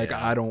look like.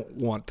 I don't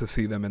want to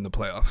see them in the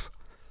playoffs.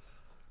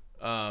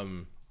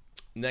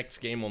 Next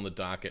game on the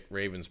docket,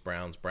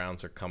 Ravens-Browns.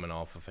 Browns are coming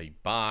off of a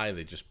bye.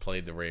 They just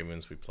played the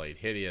Ravens. We played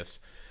hideous.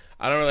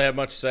 I don't really have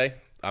much to say.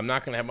 I'm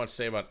not going to have much to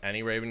say about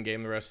any Raven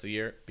game the rest of the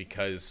year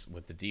because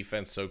with the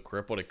defense so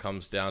crippled, it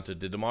comes down to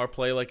did DeMar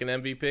play like an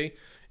MVP?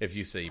 If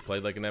you say he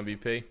played like an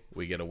MVP,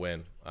 we get a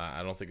win.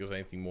 I don't think there's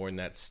anything more than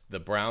that. The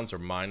Browns are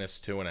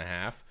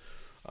 -2.5.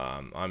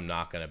 I'm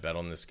not going to bet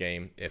on this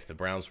game. If the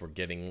Browns were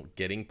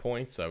getting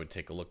points, I would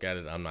take a look at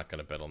it. I'm not going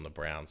to bet on the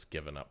Browns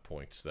giving up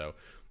points, though.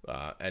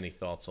 Any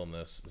thoughts on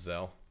this,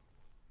 Zell?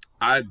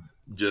 I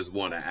just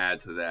want to add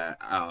to that.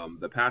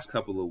 The past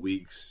couple of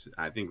weeks,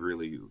 I think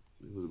really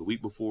it was the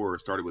week before,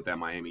 started with that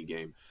Miami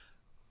game.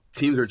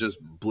 Teams are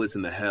just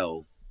blitzing the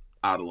hell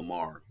out of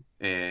Lamar.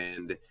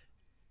 And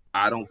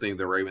I don't think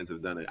the Ravens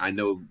have done it. I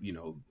know,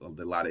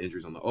 a lot of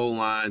injuries on the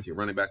O-lines, your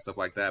running back, stuff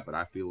like that. But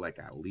I feel like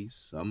at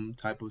least some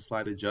type of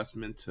slight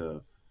adjustment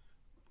to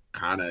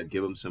kind of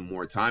give them some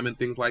more time and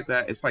things like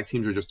that. It's like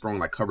teams are just throwing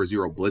like cover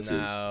zero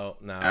blitzes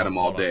at them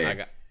all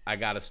day. I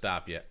gotta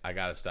stop you.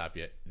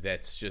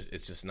 It's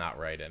just not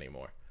right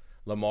anymore.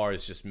 Lamar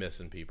is just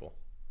missing people.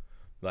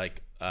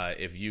 Like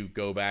if you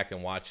go back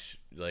and watch,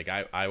 like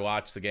I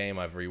watched the game,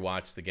 I've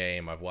rewatched the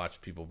game, I've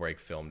watched people break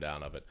film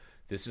down of it.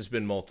 This has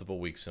been multiple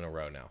weeks in a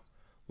row now.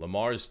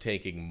 Lamar's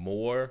taking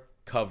more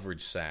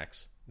coverage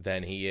sacks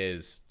than he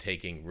is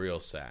taking real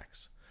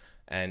sacks,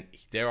 and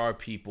there are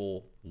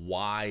people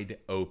wide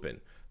open.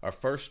 Our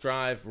first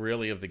drive,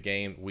 really, of the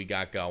game, we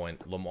got going.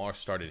 Lamar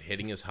started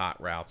hitting his hot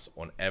routes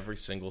on every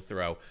single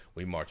throw.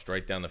 We marched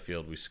right down the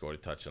field. We scored a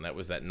touchdown. That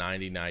was that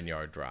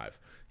 99-yard drive.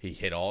 He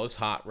hit all his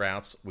hot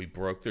routes. We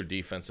broke their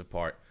defense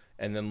apart.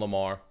 And then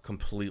Lamar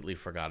completely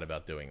forgot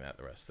about doing that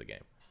the rest of the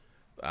game.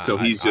 So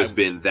he's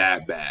been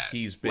that bad.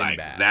 He's been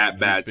bad. That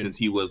bad since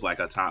he was like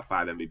a top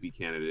 5 MVP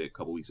candidate a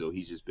couple weeks ago.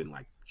 He's just been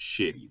like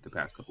shitty the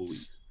past couple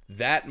weeks.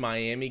 That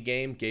Miami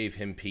game gave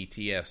him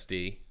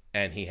PTSD,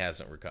 and he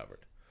hasn't recovered.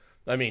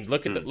 I mean,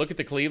 look at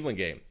the Cleveland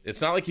game.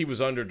 It's not like he was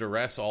under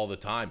duress all the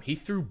time. He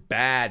threw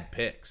bad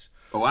picks.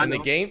 Oh, I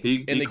know.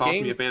 He cost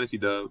me a fantasy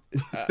dub.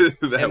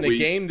 The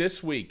game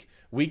this week,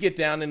 we get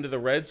down into the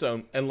red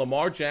zone, and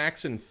Lamar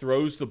Jackson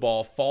throws the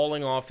ball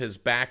falling off his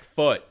back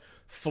foot,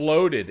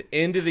 floated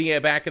into the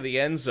back of the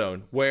end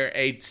zone, where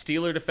a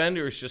Steeler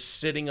defender is just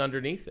sitting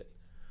underneath it.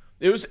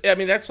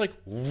 That's like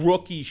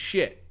rookie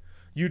shit.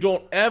 You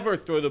don't ever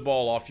throw the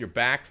ball off your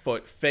back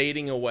foot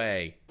fading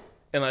away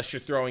unless you're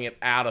throwing it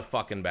out of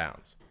fucking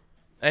bounds.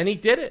 And he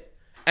did it.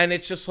 And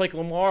it's just like,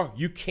 Lamar,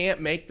 you can't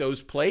make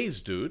those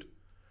plays, dude.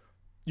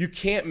 You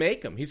can't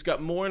make them. He's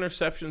got more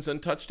interceptions than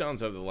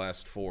touchdowns over the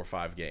last 4 or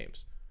 5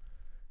 games.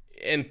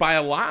 And by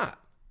a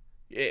lot.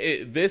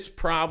 This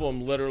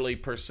problem literally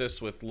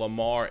persists with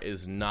Lamar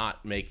is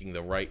not making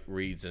the right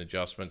reads and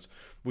adjustments.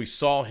 We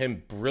saw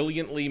him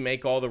brilliantly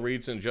make all the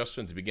reads and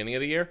adjustments at the beginning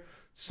of the year.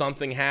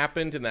 Something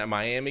happened in that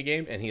Miami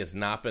game, and he has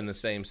not been the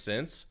same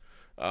since.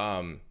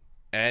 And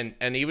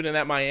even in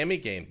that Miami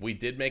game, we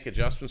did make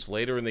adjustments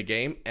later in the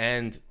game,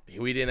 and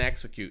we didn't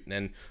execute. And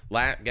then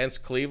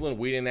against Cleveland,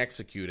 we didn't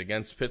execute.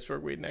 Against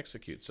Pittsburgh, we didn't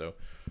execute. So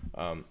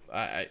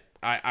I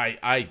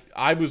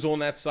was on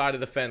that side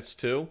of the fence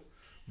too.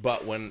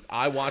 But when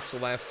I watch the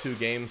last two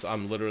games,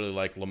 I'm literally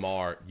like,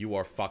 Lamar, you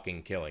are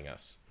fucking killing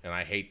us. And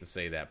I hate to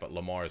say that, but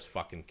Lamar has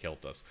fucking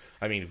killed us.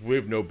 I mean, we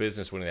have no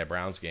business winning that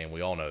Browns game. We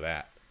all know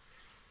that.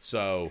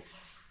 So,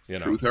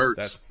 truth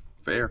hurts.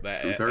 Truth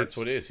hurts. That's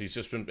what it is. He's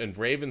just been, and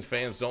Ravens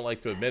fans don't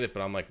like to admit it,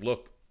 but I'm like,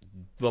 look,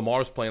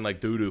 Lamar's playing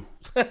like doo-doo.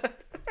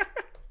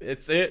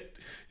 It's it.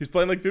 He's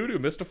playing like doo-doo.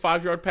 Missed a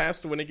 5-yard pass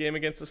to win a game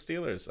against the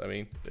Steelers. I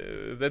mean,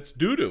 that's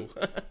doo-doo.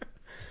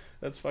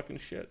 That's fucking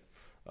shit.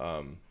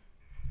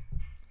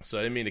 So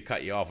I didn't mean to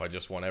cut you off. I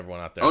just want everyone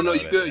out there. Oh no,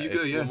 you good.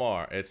 It's yeah.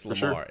 Lamar. It's Lamar.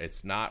 Sure.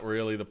 It's not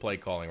really the play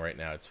calling right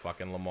now. It's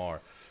fucking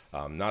Lamar.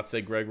 Not to say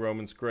Greg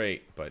Roman's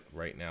great, but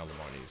right now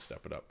Lamar needs to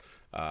step it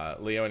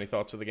up. Leo, any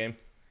thoughts of the game?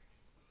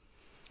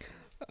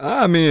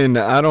 I mean,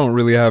 I don't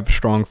really have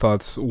strong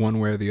thoughts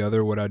one way or the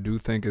other. What I do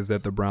think is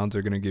that the Browns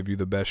are going to give you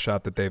the best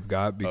shot that they've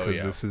got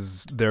because this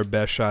is their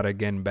best shot at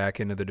getting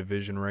back into the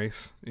division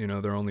race.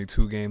 They're only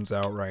 2 games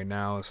out right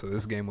now, so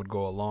this game would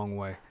go a long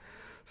way.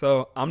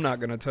 So I'm not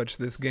going to touch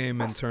this game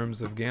in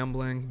terms of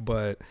gambling,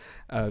 but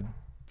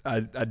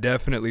I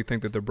definitely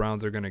think that the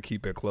Browns are going to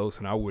keep it close,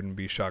 and I wouldn't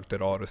be shocked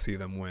at all to see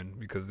them win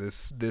because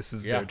this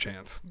is their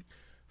chance.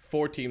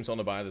 4 teams on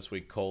the bye this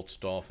week: Colts,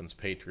 Dolphins,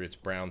 Patriots.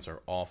 Browns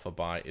are off a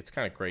bye. It's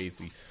kind of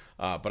crazy.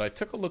 But I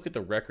took a look at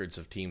the records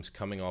of teams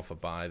coming off a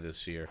bye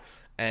this year,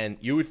 and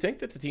you would think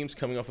that the teams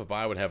coming off a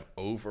bye would have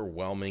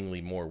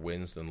overwhelmingly more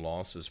wins than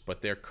losses,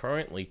 but they're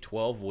currently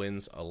 12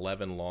 wins,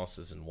 11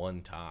 losses, and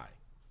 1 tie.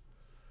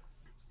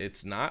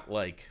 It's not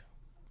like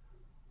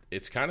 –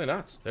 it's kind of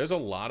nuts. There's a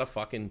lot of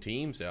fucking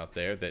teams out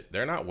there that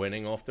they're not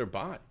winning off their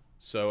bye.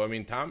 So, I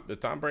mean, Tom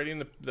Brady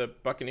and the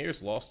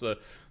Buccaneers lost the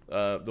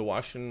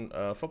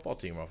Washington football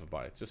team off a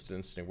bye. It's just an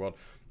interesting world.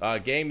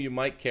 Game you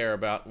might care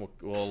about,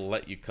 we'll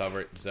let you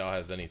cover it. Zal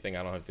has anything.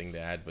 I don't have anything to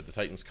add. But the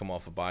Titans come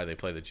off a bye. They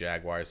play the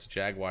Jaguars. The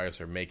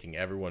Jaguars are making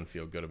everyone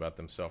feel good about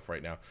themselves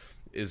right now.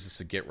 Is this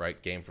a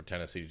get-right game for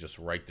Tennessee to just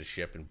right the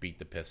ship and beat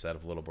the piss out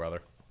of little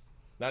brother?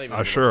 Not even.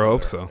 I sure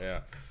hope so. Yeah.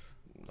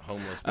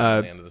 Homeless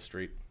at the end of the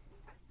street.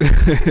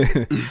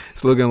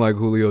 It's looking like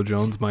Julio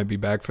Jones might be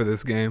back for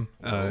this game,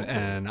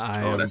 and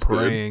I am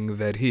praying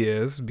that he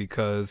is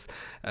because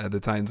the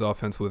Titans'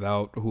 offense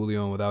without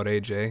Julio and without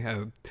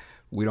AJ,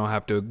 we don't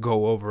have to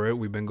go over it.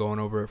 We've been going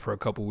over it for a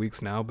couple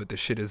weeks now, but the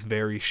shit is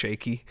very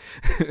shaky.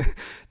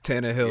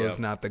 Tannehill is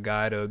not the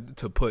guy to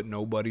put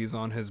nobodies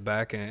on his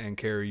back and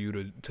carry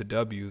you to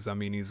W's. I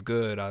mean, he's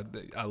good.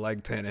 I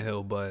like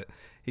Tannehill, but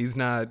he's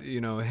not,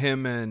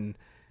 him and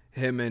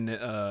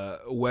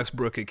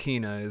Westbrook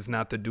Akina is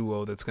not the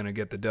duo that's going to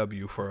get the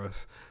W for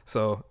us.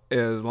 So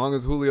as long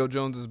as Julio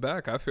Jones is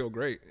back, I feel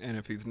great. And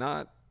if he's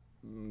not,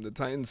 the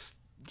Titans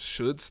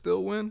should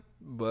still win.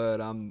 But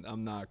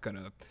I'm not going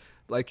to,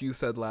 like you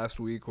said last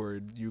week,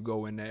 where you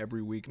go into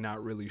every week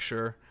not really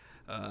sure.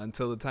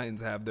 Until the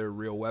Titans have their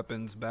real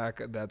weapons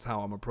back, that's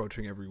how I'm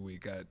approaching every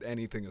week.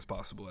 Anything is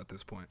possible at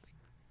this point.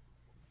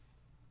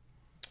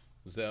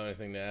 Is there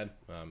anything to add?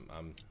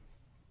 I'm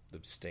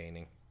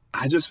abstaining.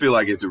 I just feel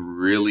like it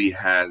really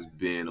has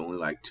been only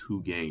like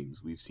 2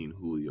 games we've seen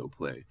Julio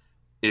play.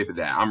 If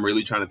that. I'm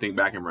really trying to think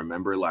back and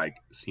remember like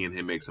seeing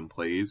him make some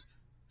plays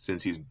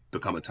since he's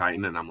become a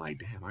Titan, and I'm like,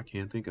 damn, I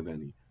can't think of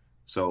any.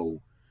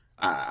 So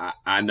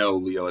I know,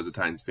 Leo, as a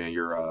Titans fan,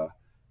 you're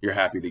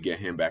happy to get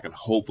him back, and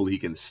hopefully he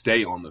can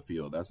stay on the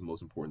field. That's the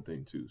most important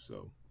thing too.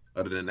 So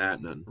other than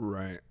that, none.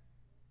 Right.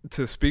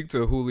 To speak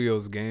to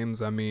Julio's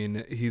games, I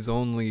mean, he's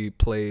only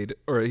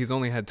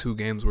had 2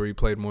 games where he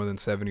played more than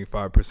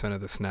 75%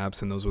 of the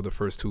snaps, and those were the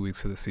first 2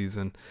 weeks of the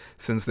season.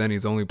 Since then,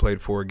 he's only played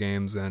 4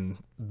 games, and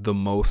the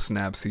most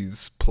snaps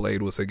he's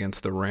played was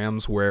against the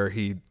Rams, where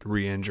he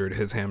re-injured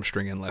his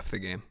hamstring and left the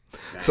game.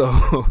 Dang.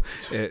 So,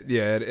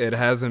 it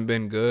hasn't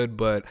been good,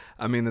 but,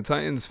 I mean, the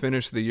Titans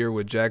finished the year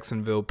with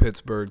Jacksonville,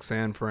 Pittsburgh,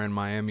 San Fran,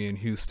 Miami, and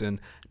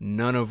Houston,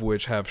 none of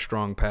which have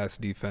strong pass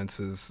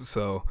defenses,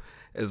 so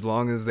as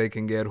long as they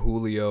can get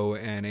Julio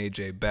and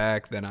AJ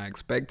back, then I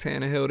expect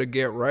Tannehill to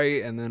get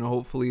right, and then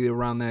hopefully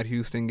around that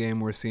Houston game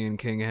we're seeing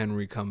King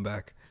Henry come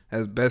back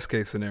as best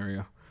case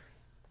scenario.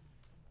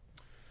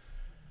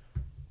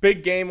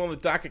 Big game on the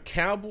docket: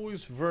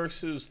 Cowboys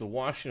versus the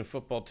Washington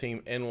football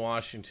team in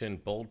Washington.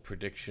 Bold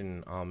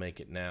prediction, I'll make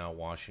it now.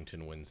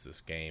 Washington wins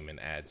this game and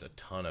adds a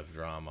ton of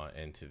drama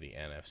into the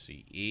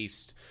NFC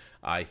East.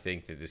 I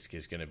think that this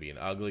is going to be an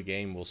ugly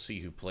game. We'll see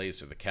who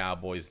plays for the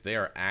Cowboys. They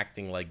are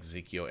acting like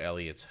Ezekiel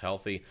Elliott's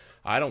healthy.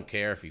 I don't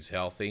care if he's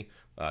healthy.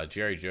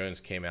 Jerry Jones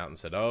came out and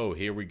said, oh,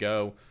 here we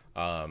go.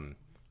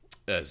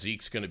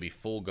 Zeke's going to be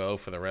full go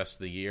for the rest of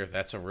the year.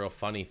 That's a real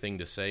funny thing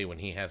to say when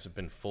he hasn't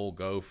been full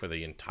go for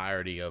the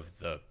entirety of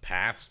the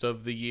past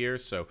of the year.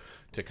 So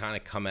to kind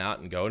of come out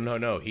and go,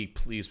 no,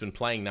 he's been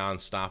playing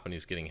nonstop and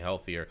he's getting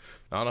healthier.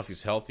 I don't know if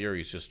he's healthier,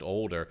 he's just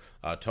older.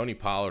 Tony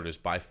Pollard is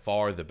by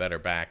far the better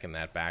back in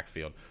that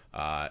backfield.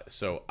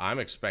 So I'm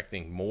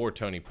expecting more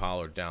Tony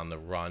Pollard down the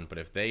run. But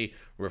if they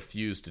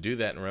refuse to do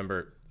that, and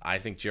remember, I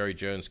think Jerry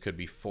Jones could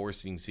be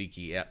forcing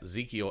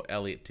Ezekiel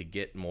Elliott to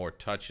get more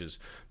touches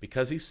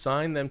because he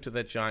signed them to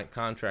that giant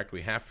contract.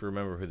 We have to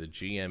remember who the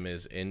GM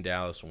is in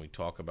Dallas when we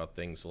talk about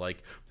things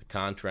like the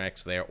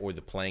contracts there or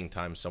the playing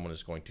time someone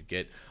is going to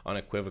get.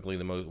 Unequivocally,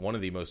 one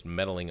of the most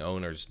meddling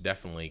owners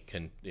definitely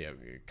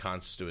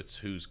constitutes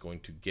who's going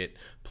to get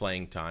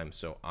playing time.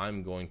 So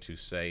I'm going to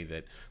say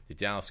that the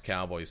Dallas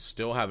Cowboys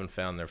still haven't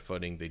found their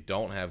footing. They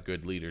don't have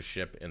good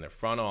leadership in their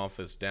front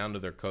office down to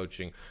their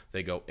coaching.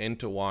 They go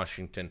into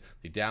Washington.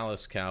 The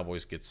Dallas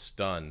Cowboys get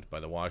stunned by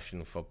the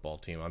Washington football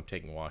team. I'm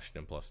taking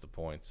Washington plus the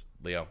points.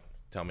 Leo,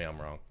 tell me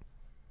I'm wrong.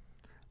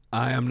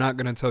 I am not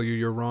going to tell you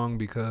you're wrong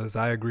because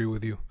I agree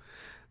with you.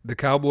 The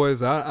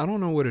Cowboys, I don't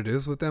know what it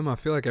is with them. I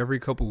feel like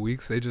every couple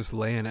weeks they just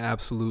lay an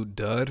absolute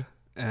dud.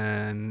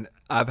 And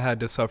I've had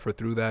to suffer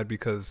through that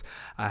because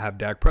I have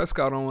Dak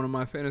Prescott on one of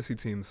my fantasy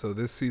teams. So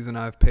this season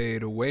I've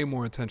paid way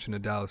more attention to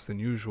Dallas than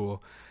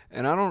usual.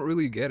 And I don't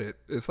really get it.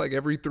 It's like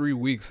every 3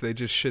 weeks they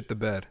just shit the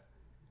bed.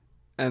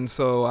 And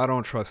so I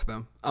don't trust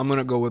them. I'm going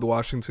to go with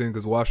Washington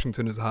because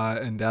Washington is hot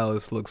and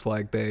Dallas looks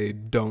like they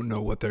don't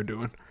know what they're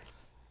doing.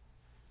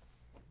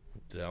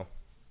 So,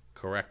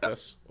 correct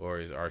us, or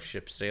is our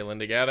ship sailing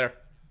together?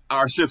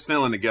 Our ship's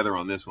sailing together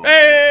on this one.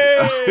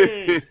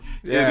 Hey!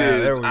 Yeah,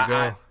 there we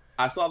go.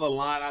 I saw the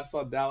line. I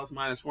saw Dallas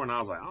 -4, and I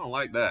was like, I don't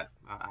like that.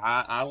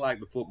 I like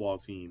the football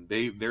team.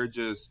 They've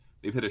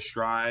hit a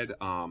stride.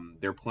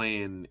 They're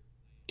playing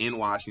in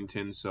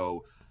Washington,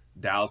 so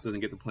Dallas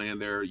doesn't get to play in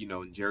there,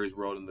 in Jerry's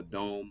World in the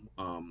Dome.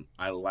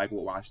 I like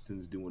what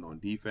Washington's doing on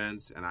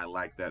defense, and I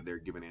like that they're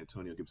giving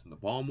Antonio Gibson the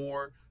ball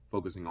more,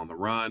 focusing on the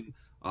run.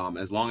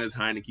 As long as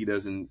Heineke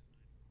doesn't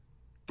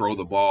throw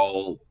the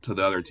ball to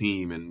the other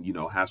team and,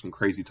 have some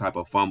crazy type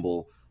of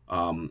fumble,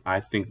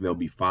 I think they'll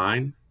be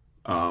fine.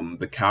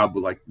 The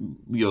Cowboys, like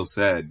Leo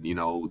said,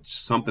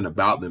 something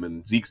about them,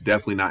 and Zeke's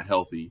definitely not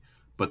healthy,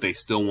 but they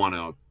still want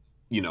to,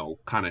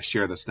 kind of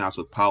share the snaps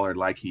with Pollard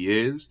like he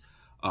is.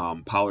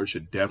 Pollard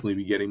should definitely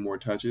be getting more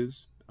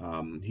touches.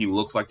 He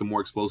looks like the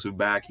more explosive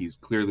back. He's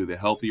clearly the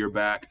healthier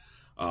back.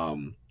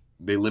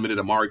 They limited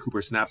Amari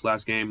Cooper snaps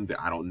last game.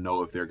 I don't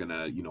know if they're going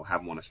to,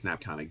 have him on a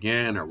snap count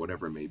again or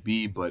whatever it may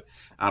be, but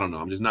I don't know.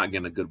 I'm just not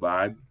getting a good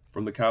vibe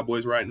from the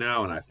Cowboys right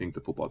now, and I think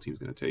the football team's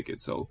going to take it.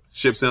 So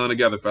ship sailing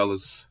together,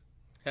 fellas.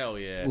 Hell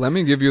yeah. Let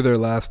me give you their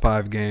last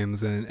 5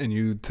 games, and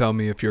you tell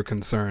me if you're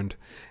concerned.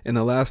 In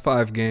the last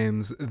 5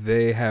 games,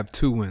 they have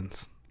 2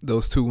 wins.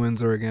 Those 2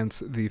 wins are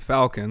against the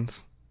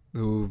Falcons,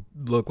 who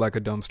look like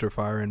a dumpster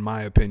fire, in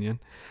my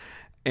opinion,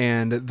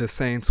 and the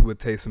Saints with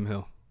Taysom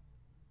Hill.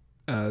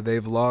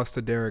 They've lost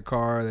to Derek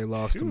Carr. They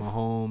lost to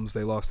Mahomes.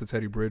 They lost to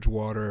Teddy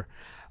Bridgewater.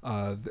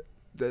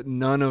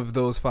 None of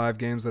those 5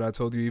 games that I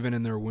told you, even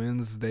in their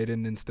wins, they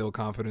didn't instill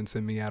confidence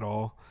in me at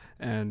all.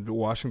 And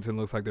Washington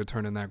looks like they're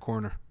turning that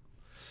corner.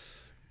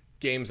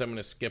 Games I'm going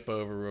to skip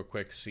over real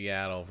quick.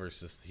 Seattle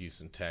versus the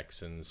Houston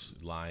Texans,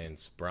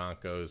 Lions,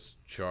 Broncos,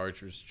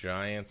 Chargers,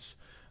 Giants.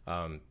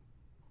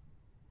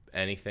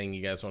 Anything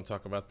you guys want to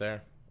talk about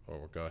there? Or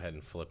we'll go ahead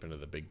and flip into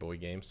the big boy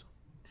games.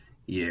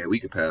 Yeah, we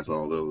could pass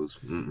all those.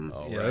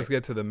 Right. Let's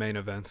get to the main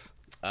events.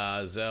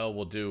 Zell,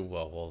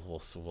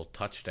 we'll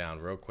touch down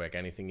real quick.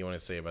 Anything you want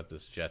to say about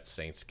this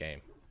Jets-Saints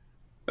game?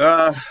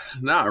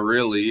 Not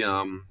really.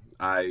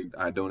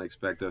 I don't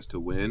expect us to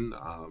win.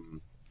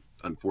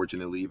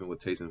 Unfortunately, even with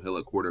Taysom Hill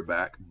at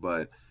quarterback,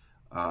 but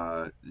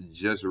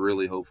just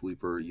really hopefully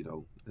for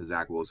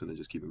Zach Wilson to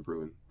just keep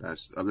improving.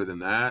 Other than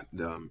that,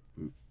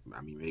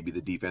 maybe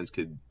the defense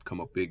could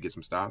come up big, get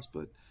some stops,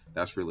 but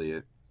that's really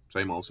it.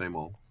 Same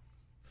old.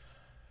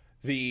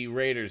 The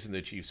Raiders and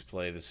the Chiefs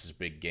play. This is a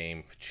big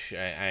game,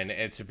 and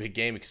it's a big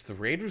game because the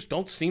Raiders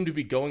don't seem to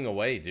be going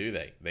away, do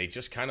they? They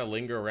just kind of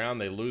linger around.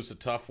 They lose a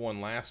tough one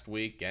last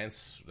week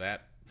against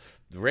that.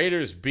 The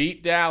Raiders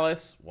beat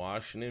Dallas.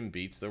 Washington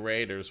beats the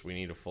Raiders. We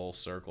need a full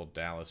circle.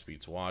 Dallas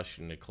beats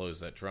Washington to close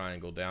that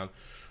triangle down.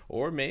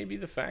 Or maybe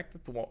the fact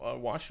that the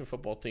Washington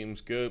football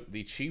team's good.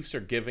 The Chiefs are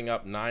giving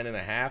up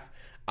 9.5.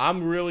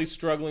 I'm really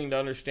struggling to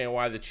understand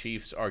why the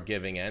Chiefs are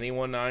giving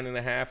anyone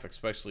 9.5,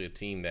 especially a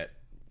team that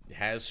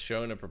has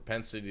shown a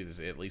propensity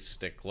to at least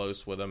stick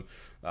close with them.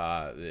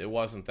 It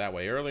wasn't that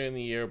way earlier in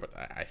the year, but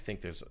I think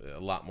there's a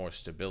lot more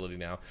stability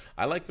now.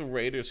 I like the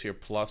Raiders here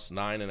plus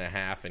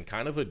 9.5 and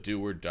kind of a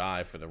do or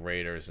die for the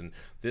Raiders. And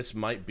this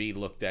might be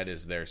looked at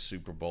as their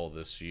Super Bowl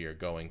this year,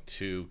 going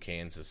to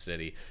Kansas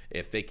City.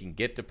 If they can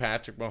get to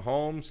Patrick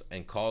Mahomes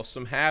and cause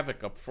some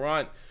havoc up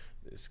front,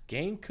 this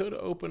game could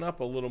open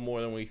up a little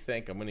more than we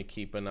think. I'm going to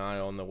keep an eye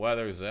on the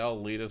weather.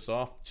 Zell, lead us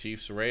off.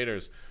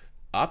 Chiefs-Raiders.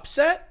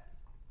 Upset?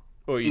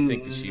 Or you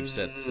think the Chiefs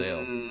set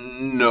sail?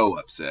 No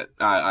upset.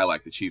 I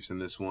like the Chiefs in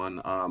this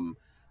one.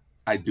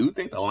 I do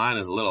think the line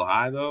is a little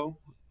high, though.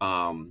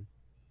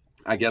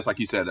 I guess, like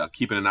you said,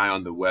 keeping an eye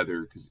on the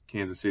weather, because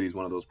Kansas City is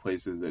one of those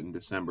places that in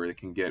December it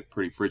can get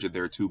pretty frigid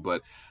there too.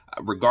 But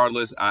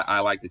regardless,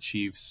 I like the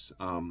Chiefs.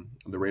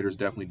 The Raiders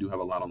definitely do have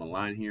a lot on the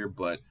line here,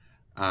 but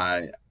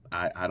I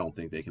don't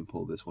think they can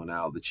pull this one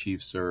out. The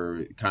Chiefs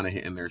are kind of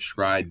hitting their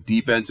stride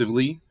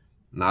defensively,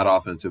 not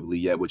offensively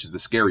yet, which is the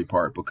scary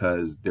part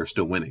because they're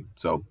still winning.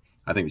 So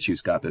I think the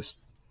Chiefs got this.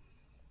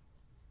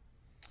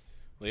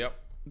 Yep.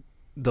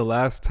 The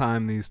last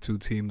time these two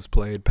teams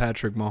played,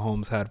 Patrick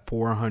Mahomes had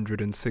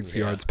 406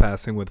 yards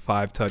passing with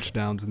 5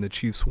 touchdowns, and the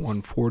Chiefs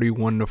won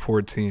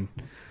 41-14.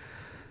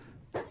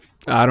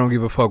 I don't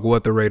give a fuck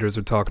what the Raiders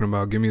are talking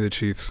about. Give me the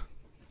Chiefs.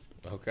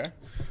 Okay.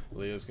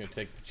 Leo's going to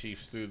take the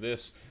Chiefs through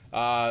this.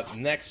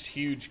 Next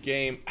huge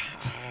game.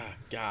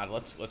 God,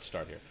 let's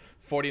start here.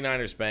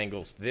 49ers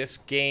Bengals. This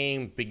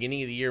game,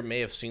 beginning of the year, may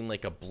have seemed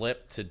like a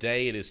blip.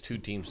 Today, it is two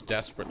teams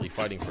desperately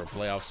fighting for a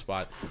playoff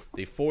spot.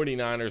 The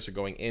 49ers are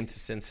going into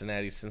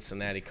Cincinnati.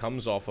 Cincinnati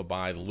comes off a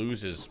bye,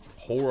 loses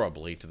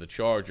horribly to the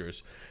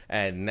Chargers.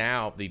 And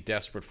now the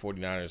desperate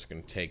 49ers are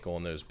going to take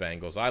on those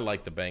Bengals. I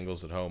like the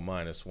Bengals at home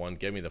 -1.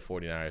 Give me the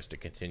 49ers to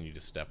continue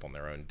to step on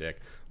their own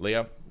dick.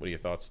 Leo, what are your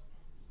thoughts?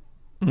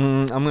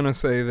 I'm going to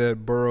say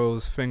that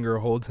Burrow's finger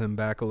holds him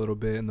back a little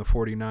bit, and the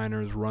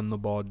 49ers run the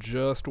ball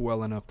just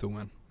well enough to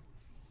win.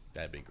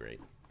 That'd be great.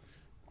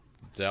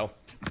 Zell?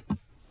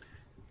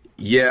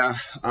 Yeah.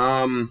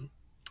 Man,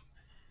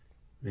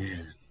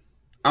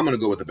 I'm going to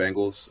go with the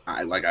Bengals.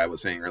 Like I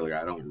was saying earlier,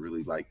 I don't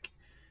really like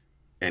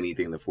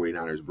anything the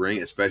 49ers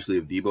bring, especially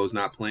if Debo's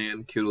not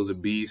playing. Kittle's a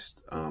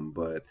beast,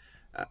 but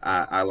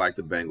I like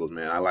the Bengals,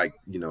 man. I like,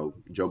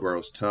 Joe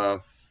Burrow's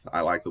tough.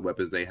 I like the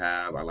weapons they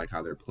have. I like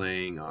how they're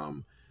playing.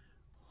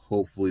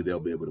 Hopefully they'll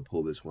be able to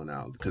pull this one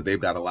out because they've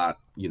got a lot,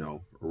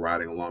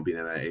 riding along being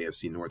in that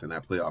AFC North in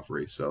that playoff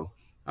race. So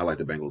I like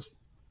the Bengals.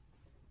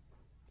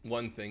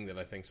 One thing that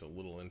I think is a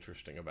little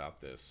interesting about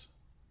this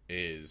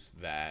is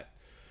that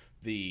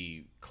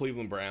the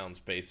Cleveland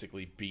Browns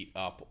basically beat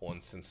up on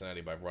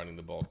Cincinnati by running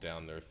the ball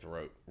down their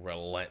throat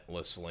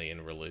relentlessly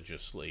and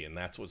religiously, and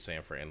that's what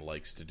San Fran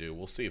likes to do.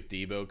 We'll see if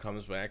Debo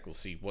comes back. We'll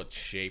see what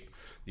shape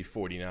the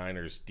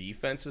 49ers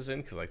defense is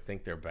in because I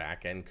think their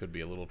back end could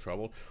be a little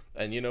troubled.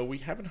 And, we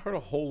haven't heard a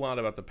whole lot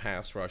about the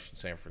pass rush in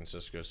San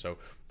Francisco, so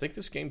I think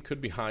this game could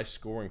be high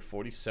scoring.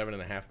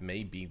 47.5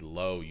 may be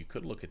low. You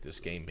could look at this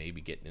game maybe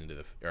getting into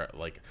the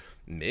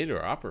mid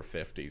or upper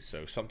 50s,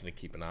 so something to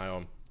keep an eye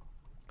on.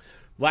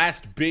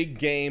 Last big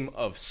game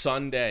of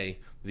Sunday,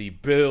 the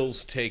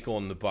Bills take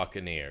on the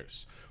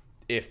Buccaneers.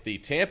 If the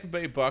Tampa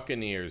Bay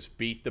Buccaneers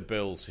beat the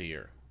Bills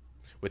here,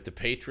 with the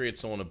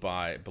Patriots on a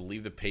bye, I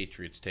believe the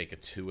Patriots take a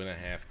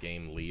 2.5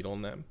 game lead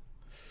on them.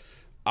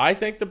 I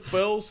think the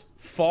Bills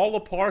fall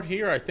apart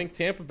here. I think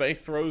Tampa Bay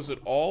throws it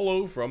all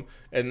over them,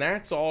 and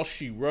that's all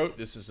she wrote.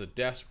 This is a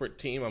desperate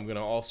team. I'm going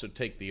to also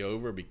take the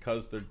over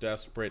because they're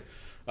desperate.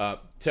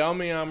 Tell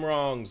me I'm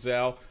wrong,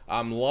 Zell.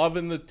 I'm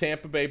loving the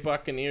Tampa Bay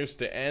Buccaneers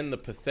to end the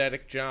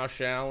pathetic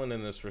Josh Allen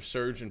and this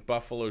resurgent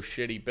Buffalo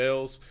shitty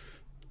Bills.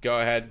 Go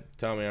ahead.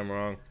 Tell me I'm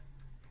wrong.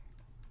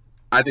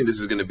 I think this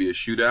is going to be a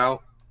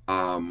shootout.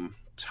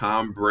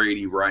 Tom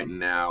Brady right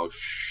now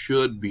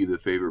should be the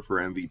favorite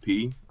for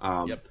MVP.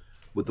 Yep.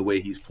 With the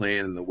way he's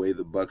playing and the way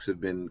the Bucs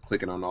have been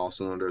clicking on all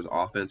cylinders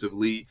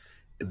offensively,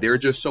 they're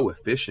just so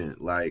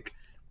efficient. Like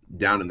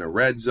down in the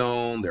red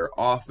zone, their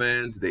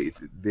offense,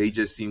 they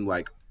just seem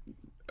like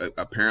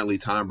apparently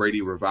Tom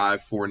Brady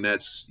revived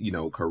Fournette's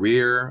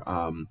career.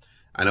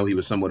 I know he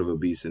was somewhat of a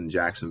beast in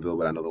Jacksonville,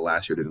 but I know the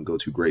last year didn't go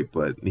too great.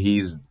 But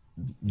he's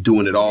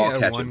doing it all. He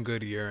had one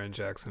good year in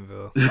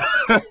Jacksonville.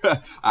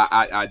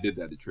 I did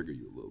that to trigger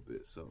you a little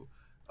bit, so.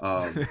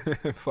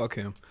 Fuck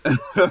him.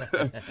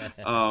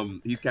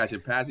 He's catching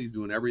passes, he's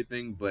doing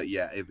everything. But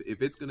yeah,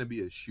 if it's gonna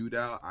be a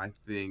shootout, I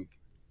think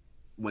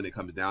when it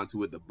comes down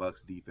to it, the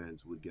Bucs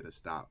defense would get a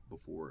stop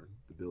before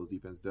the Bills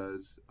defense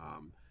does.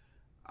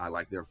 I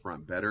like their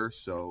front better,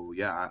 so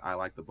yeah, I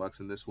like the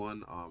Bucs in this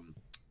one.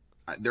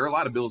 There are a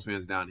lot of Bills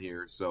fans down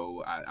here,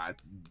 so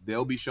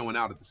they'll be showing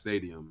out at the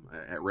stadium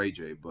at Ray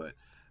J, but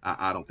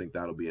I don't think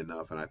that'll be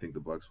enough, and I think the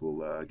Bucs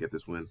will get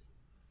this win.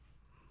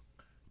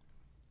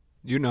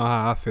 You know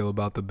how I feel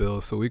about the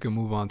Bills, so we can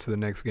move on to the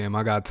next game.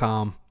 I got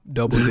Tom,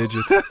 double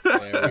digits.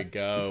 There we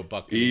go.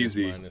 Buccaneers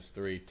Easy.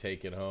 -3,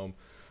 take it home.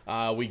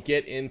 We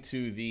get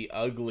into the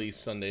ugly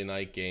Sunday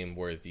night game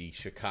where the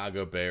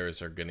Chicago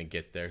Bears are going to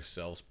get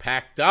themselves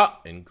packed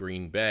up in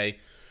Green Bay.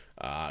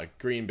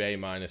 Green Bay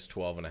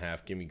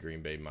 -12.5. Give me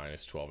Green Bay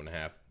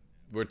 -12.5.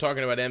 We're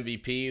talking about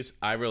MVPs.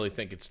 I really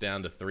think it's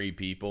down to 3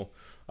 people.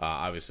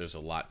 Obviously, there's a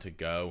lot to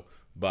go,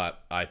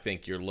 but I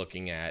think you're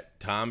looking at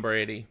Tom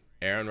Brady,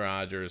 Aaron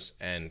Rodgers,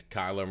 and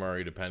Kyler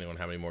Murray, depending on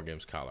how many more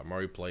games Kyler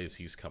Murray plays.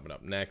 He's coming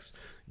up next.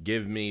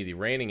 Give me the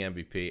reigning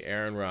MVP,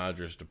 Aaron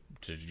Rodgers, to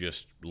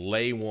just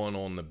lay one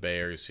on the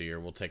Bears here.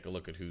 We'll take a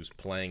look at who's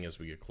playing as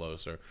we get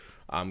closer.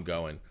 I'm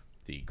going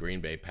the Green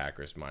Bay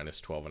Packers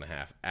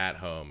 -12.5 at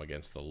home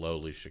against the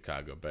lowly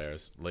Chicago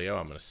Bears. Leo,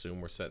 I'm going to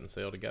assume we're setting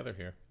sail together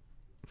here.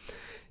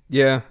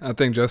 Yeah, I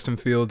think Justin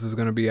Fields is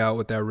going to be out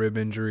with that rib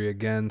injury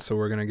again, so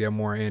we're going to get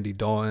more Andy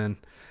Dalton.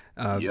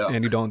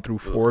 Andy Dalton threw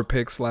 4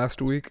 picks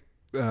last week.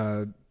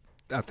 I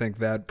think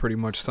that pretty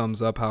much sums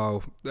up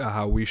how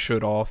we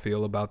should all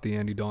feel about the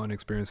Andy Dalton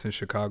experience in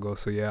Chicago.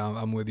 So, yeah,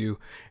 I'm with you.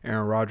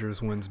 Aaron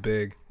Rodgers wins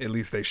big. At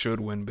least they should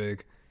win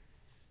big.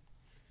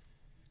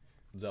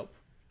 Zelp?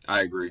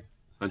 I agree.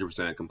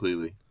 100%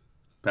 completely.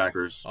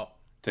 Packers,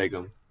 take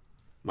them.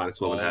 Minus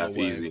 12.5,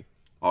 easy.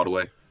 All the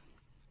way.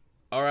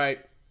 All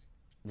right.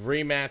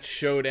 Rematch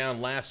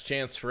showdown. Last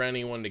chance for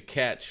anyone to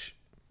catch.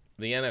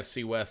 The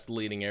NFC West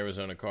leading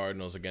Arizona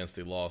Cardinals against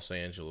the Los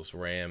Angeles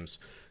Rams.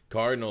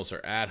 Cardinals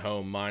are at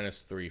home,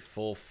 -3,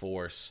 full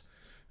force.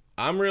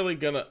 I'll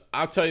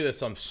tell you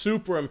this, I'm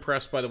super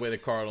impressed by the way the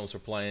Cardinals are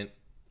playing.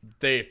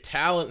 Their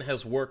talent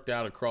has worked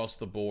out across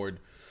the board.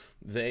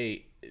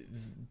 They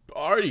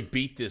already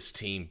beat this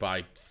team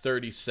by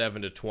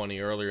 37-20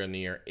 earlier in the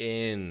year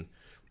in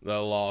the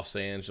Los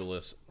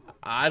Angeles.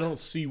 I don't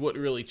see what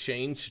really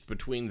changed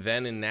between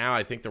then and now.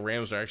 I think the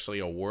Rams are actually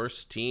a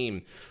worse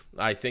team.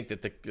 I think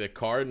that the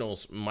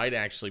Cardinals might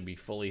actually be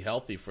fully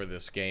healthy for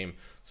this game.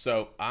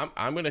 So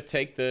I'm going to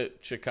take the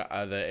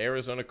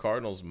Arizona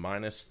Cardinals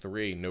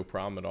 -3. No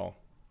problem at all.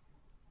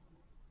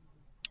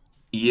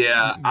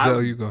 Yeah. So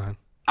you go ahead.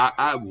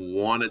 I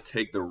want to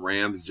take the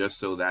Rams just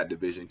so that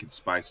division can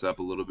spice up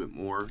a little bit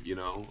more,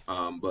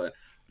 but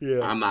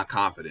yeah. I'm not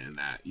confident in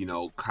that.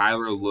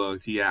 Kyler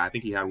looked, I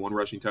think he had 1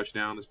 rushing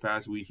touchdown this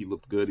past week. He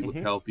looked good. He looked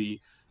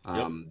healthy.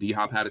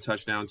 D-Hop had a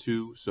touchdown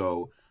too.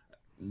 So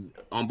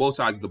on both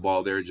sides of the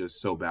ball, they're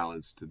just so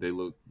balanced. They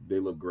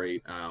look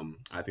great.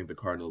 I think the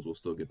Cardinals will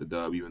still get the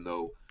dub, even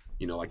though,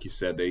 like you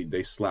said,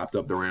 they slapped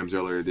up the Rams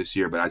earlier this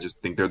year, but I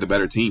just think they're the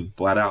better team,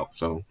 flat out.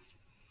 So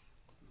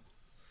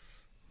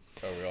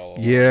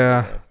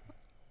yeah.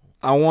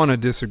 I want to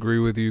disagree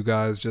with you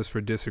guys just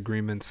for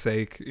disagreement's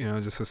sake,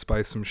 just to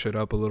spice some shit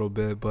up a little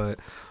bit, but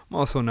I'm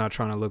also not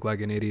trying to look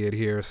like an idiot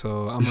here,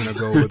 so I'm going to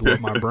go with what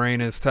my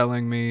brain is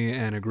telling me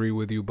and agree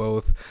with you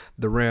both.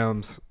 The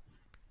Rams,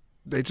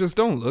 they just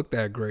don't look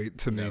that great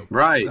to me.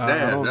 Right.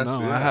 I don't know.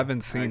 Yeah. I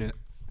haven't seen it.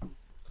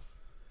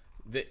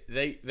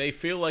 They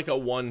feel like a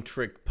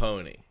one-trick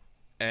pony.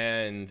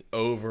 And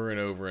over and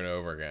over and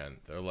over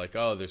again, they're like,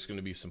 oh, there's going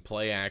to be some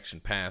play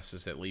action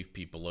passes that leave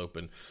people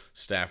open.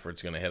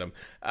 Stafford's going to hit them.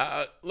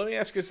 Let me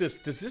ask you this.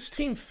 Does this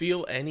team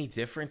feel any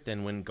different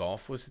than when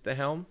Goff was at the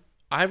helm?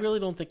 I really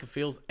don't think it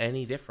feels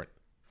any different.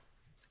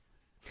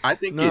 I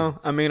think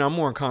I'm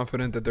more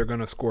confident that they're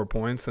going to score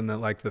points and that,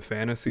 like, the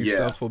fantasy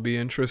stuff will be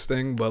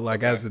interesting. But,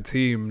 like, as a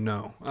team,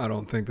 no. I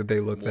don't think that they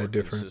look more that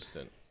different.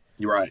 Consistent.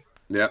 You're right.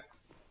 Yep.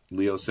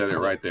 Leo said it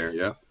right there.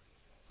 Yep.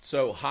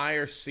 So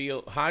higher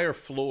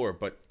floor,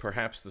 but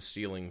perhaps the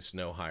ceiling's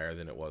no higher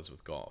than it was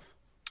with Goff.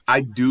 I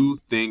do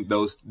think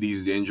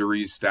these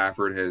injuries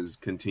Stafford has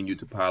continued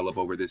to pile up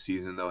over this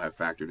season, though, have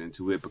factored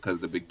into it, because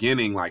the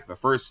beginning, like the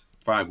first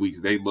 5 weeks,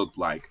 they looked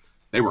like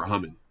they were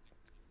humming.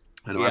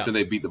 And after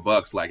they beat the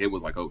Bucs, like, it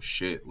was like, oh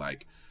shit,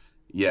 like,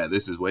 yeah,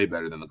 this is way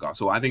better than the Goff.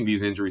 So I think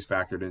these injuries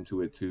factored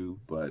into it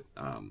too. But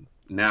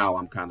now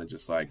I'm kind of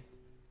just like,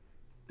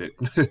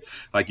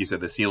 like you said,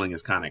 the ceiling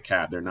is kind of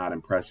capped. They're not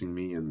impressing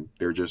me, and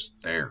they're just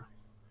there.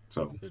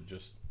 So they're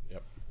just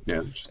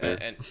they're just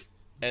there.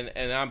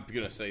 And I'm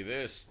gonna say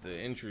this: the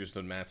injuries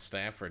with Matt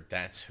Stafford,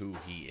 that's who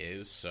he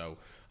is. So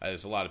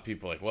there's a lot of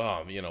people like,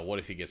 well, what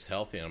if he gets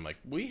healthy? And I'm like,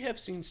 we have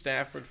seen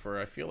Stafford for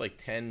I feel like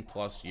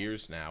 10+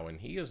 years now, and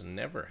he is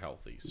never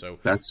healthy. So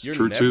that's you're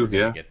true never too.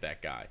 Gonna get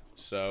that guy.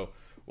 So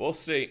we'll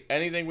see.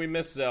 Anything we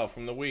missed, Zell,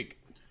 from the week?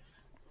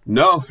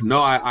 No,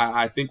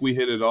 I think we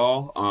hit it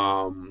all.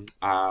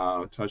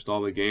 I touched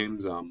all the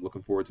games. I'm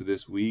looking forward to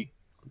this week.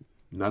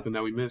 Nothing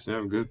that we missed.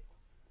 I'm good.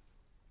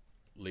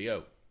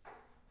 Leo.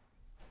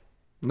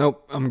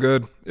 Nope, I'm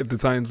good. If the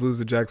Titans lose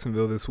to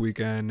Jacksonville this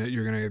weekend,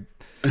 you're gonna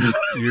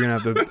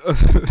have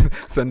to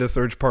send a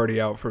search party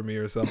out for me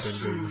or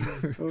something.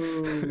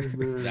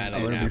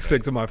 I'm gonna be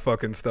sick to my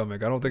fucking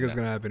stomach. I don't think it's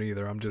gonna happen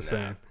either. I'm just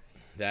saying.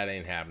 That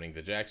ain't happening.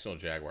 The Jacksonville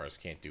Jaguars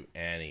can't do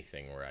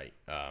anything right.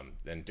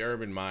 And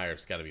Urban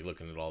Meyer's got to be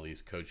looking at all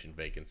these coaching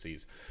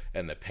vacancies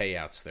and the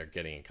payouts they're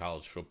getting in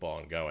college football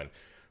and going,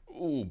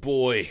 oh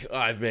boy,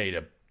 I've made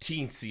a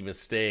teensy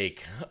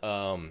mistake.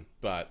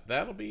 But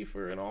that'll be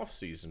for an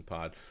off-season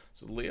pod.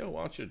 So, Leo,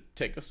 why don't you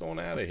take us on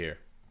out of here?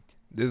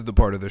 This is the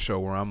part of the show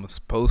where I'm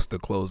supposed to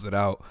close it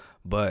out,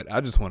 but I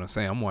just want to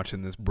say I'm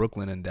watching this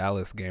Brooklyn and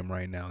Dallas game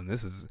right now, and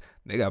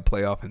they got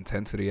playoff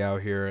intensity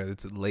out here.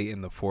 It's late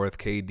in the fourth.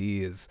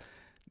 KD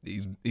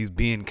he's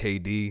being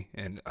KD,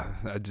 and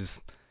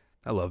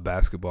I love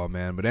basketball,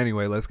 man. But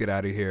anyway, let's get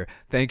out of here.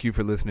 Thank you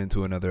for listening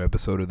to another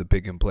episode of the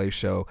Pick and Play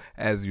Show.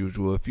 As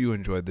usual, if you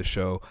enjoyed the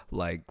show,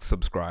 like,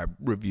 subscribe,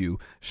 review,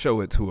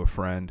 show it to a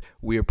friend.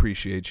 We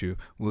appreciate you.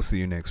 We'll see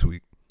you next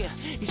week.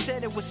 He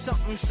said it was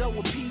something so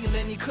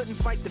appealing, he couldn't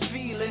fight the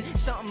feeling,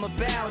 something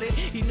about it,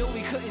 he knew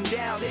he couldn't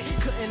doubt it,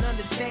 couldn't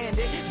understand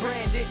it,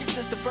 branded,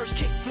 since the first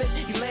kick flip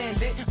he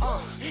landed,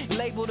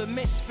 labeled a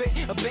misfit,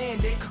 a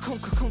bandit, cocoon,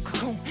 cocoon,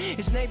 cocoon,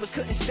 his neighbors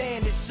couldn't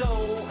stand it, so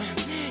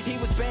he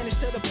was banished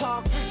to the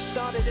park,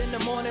 started in the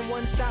morning,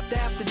 one stopped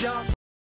after dark.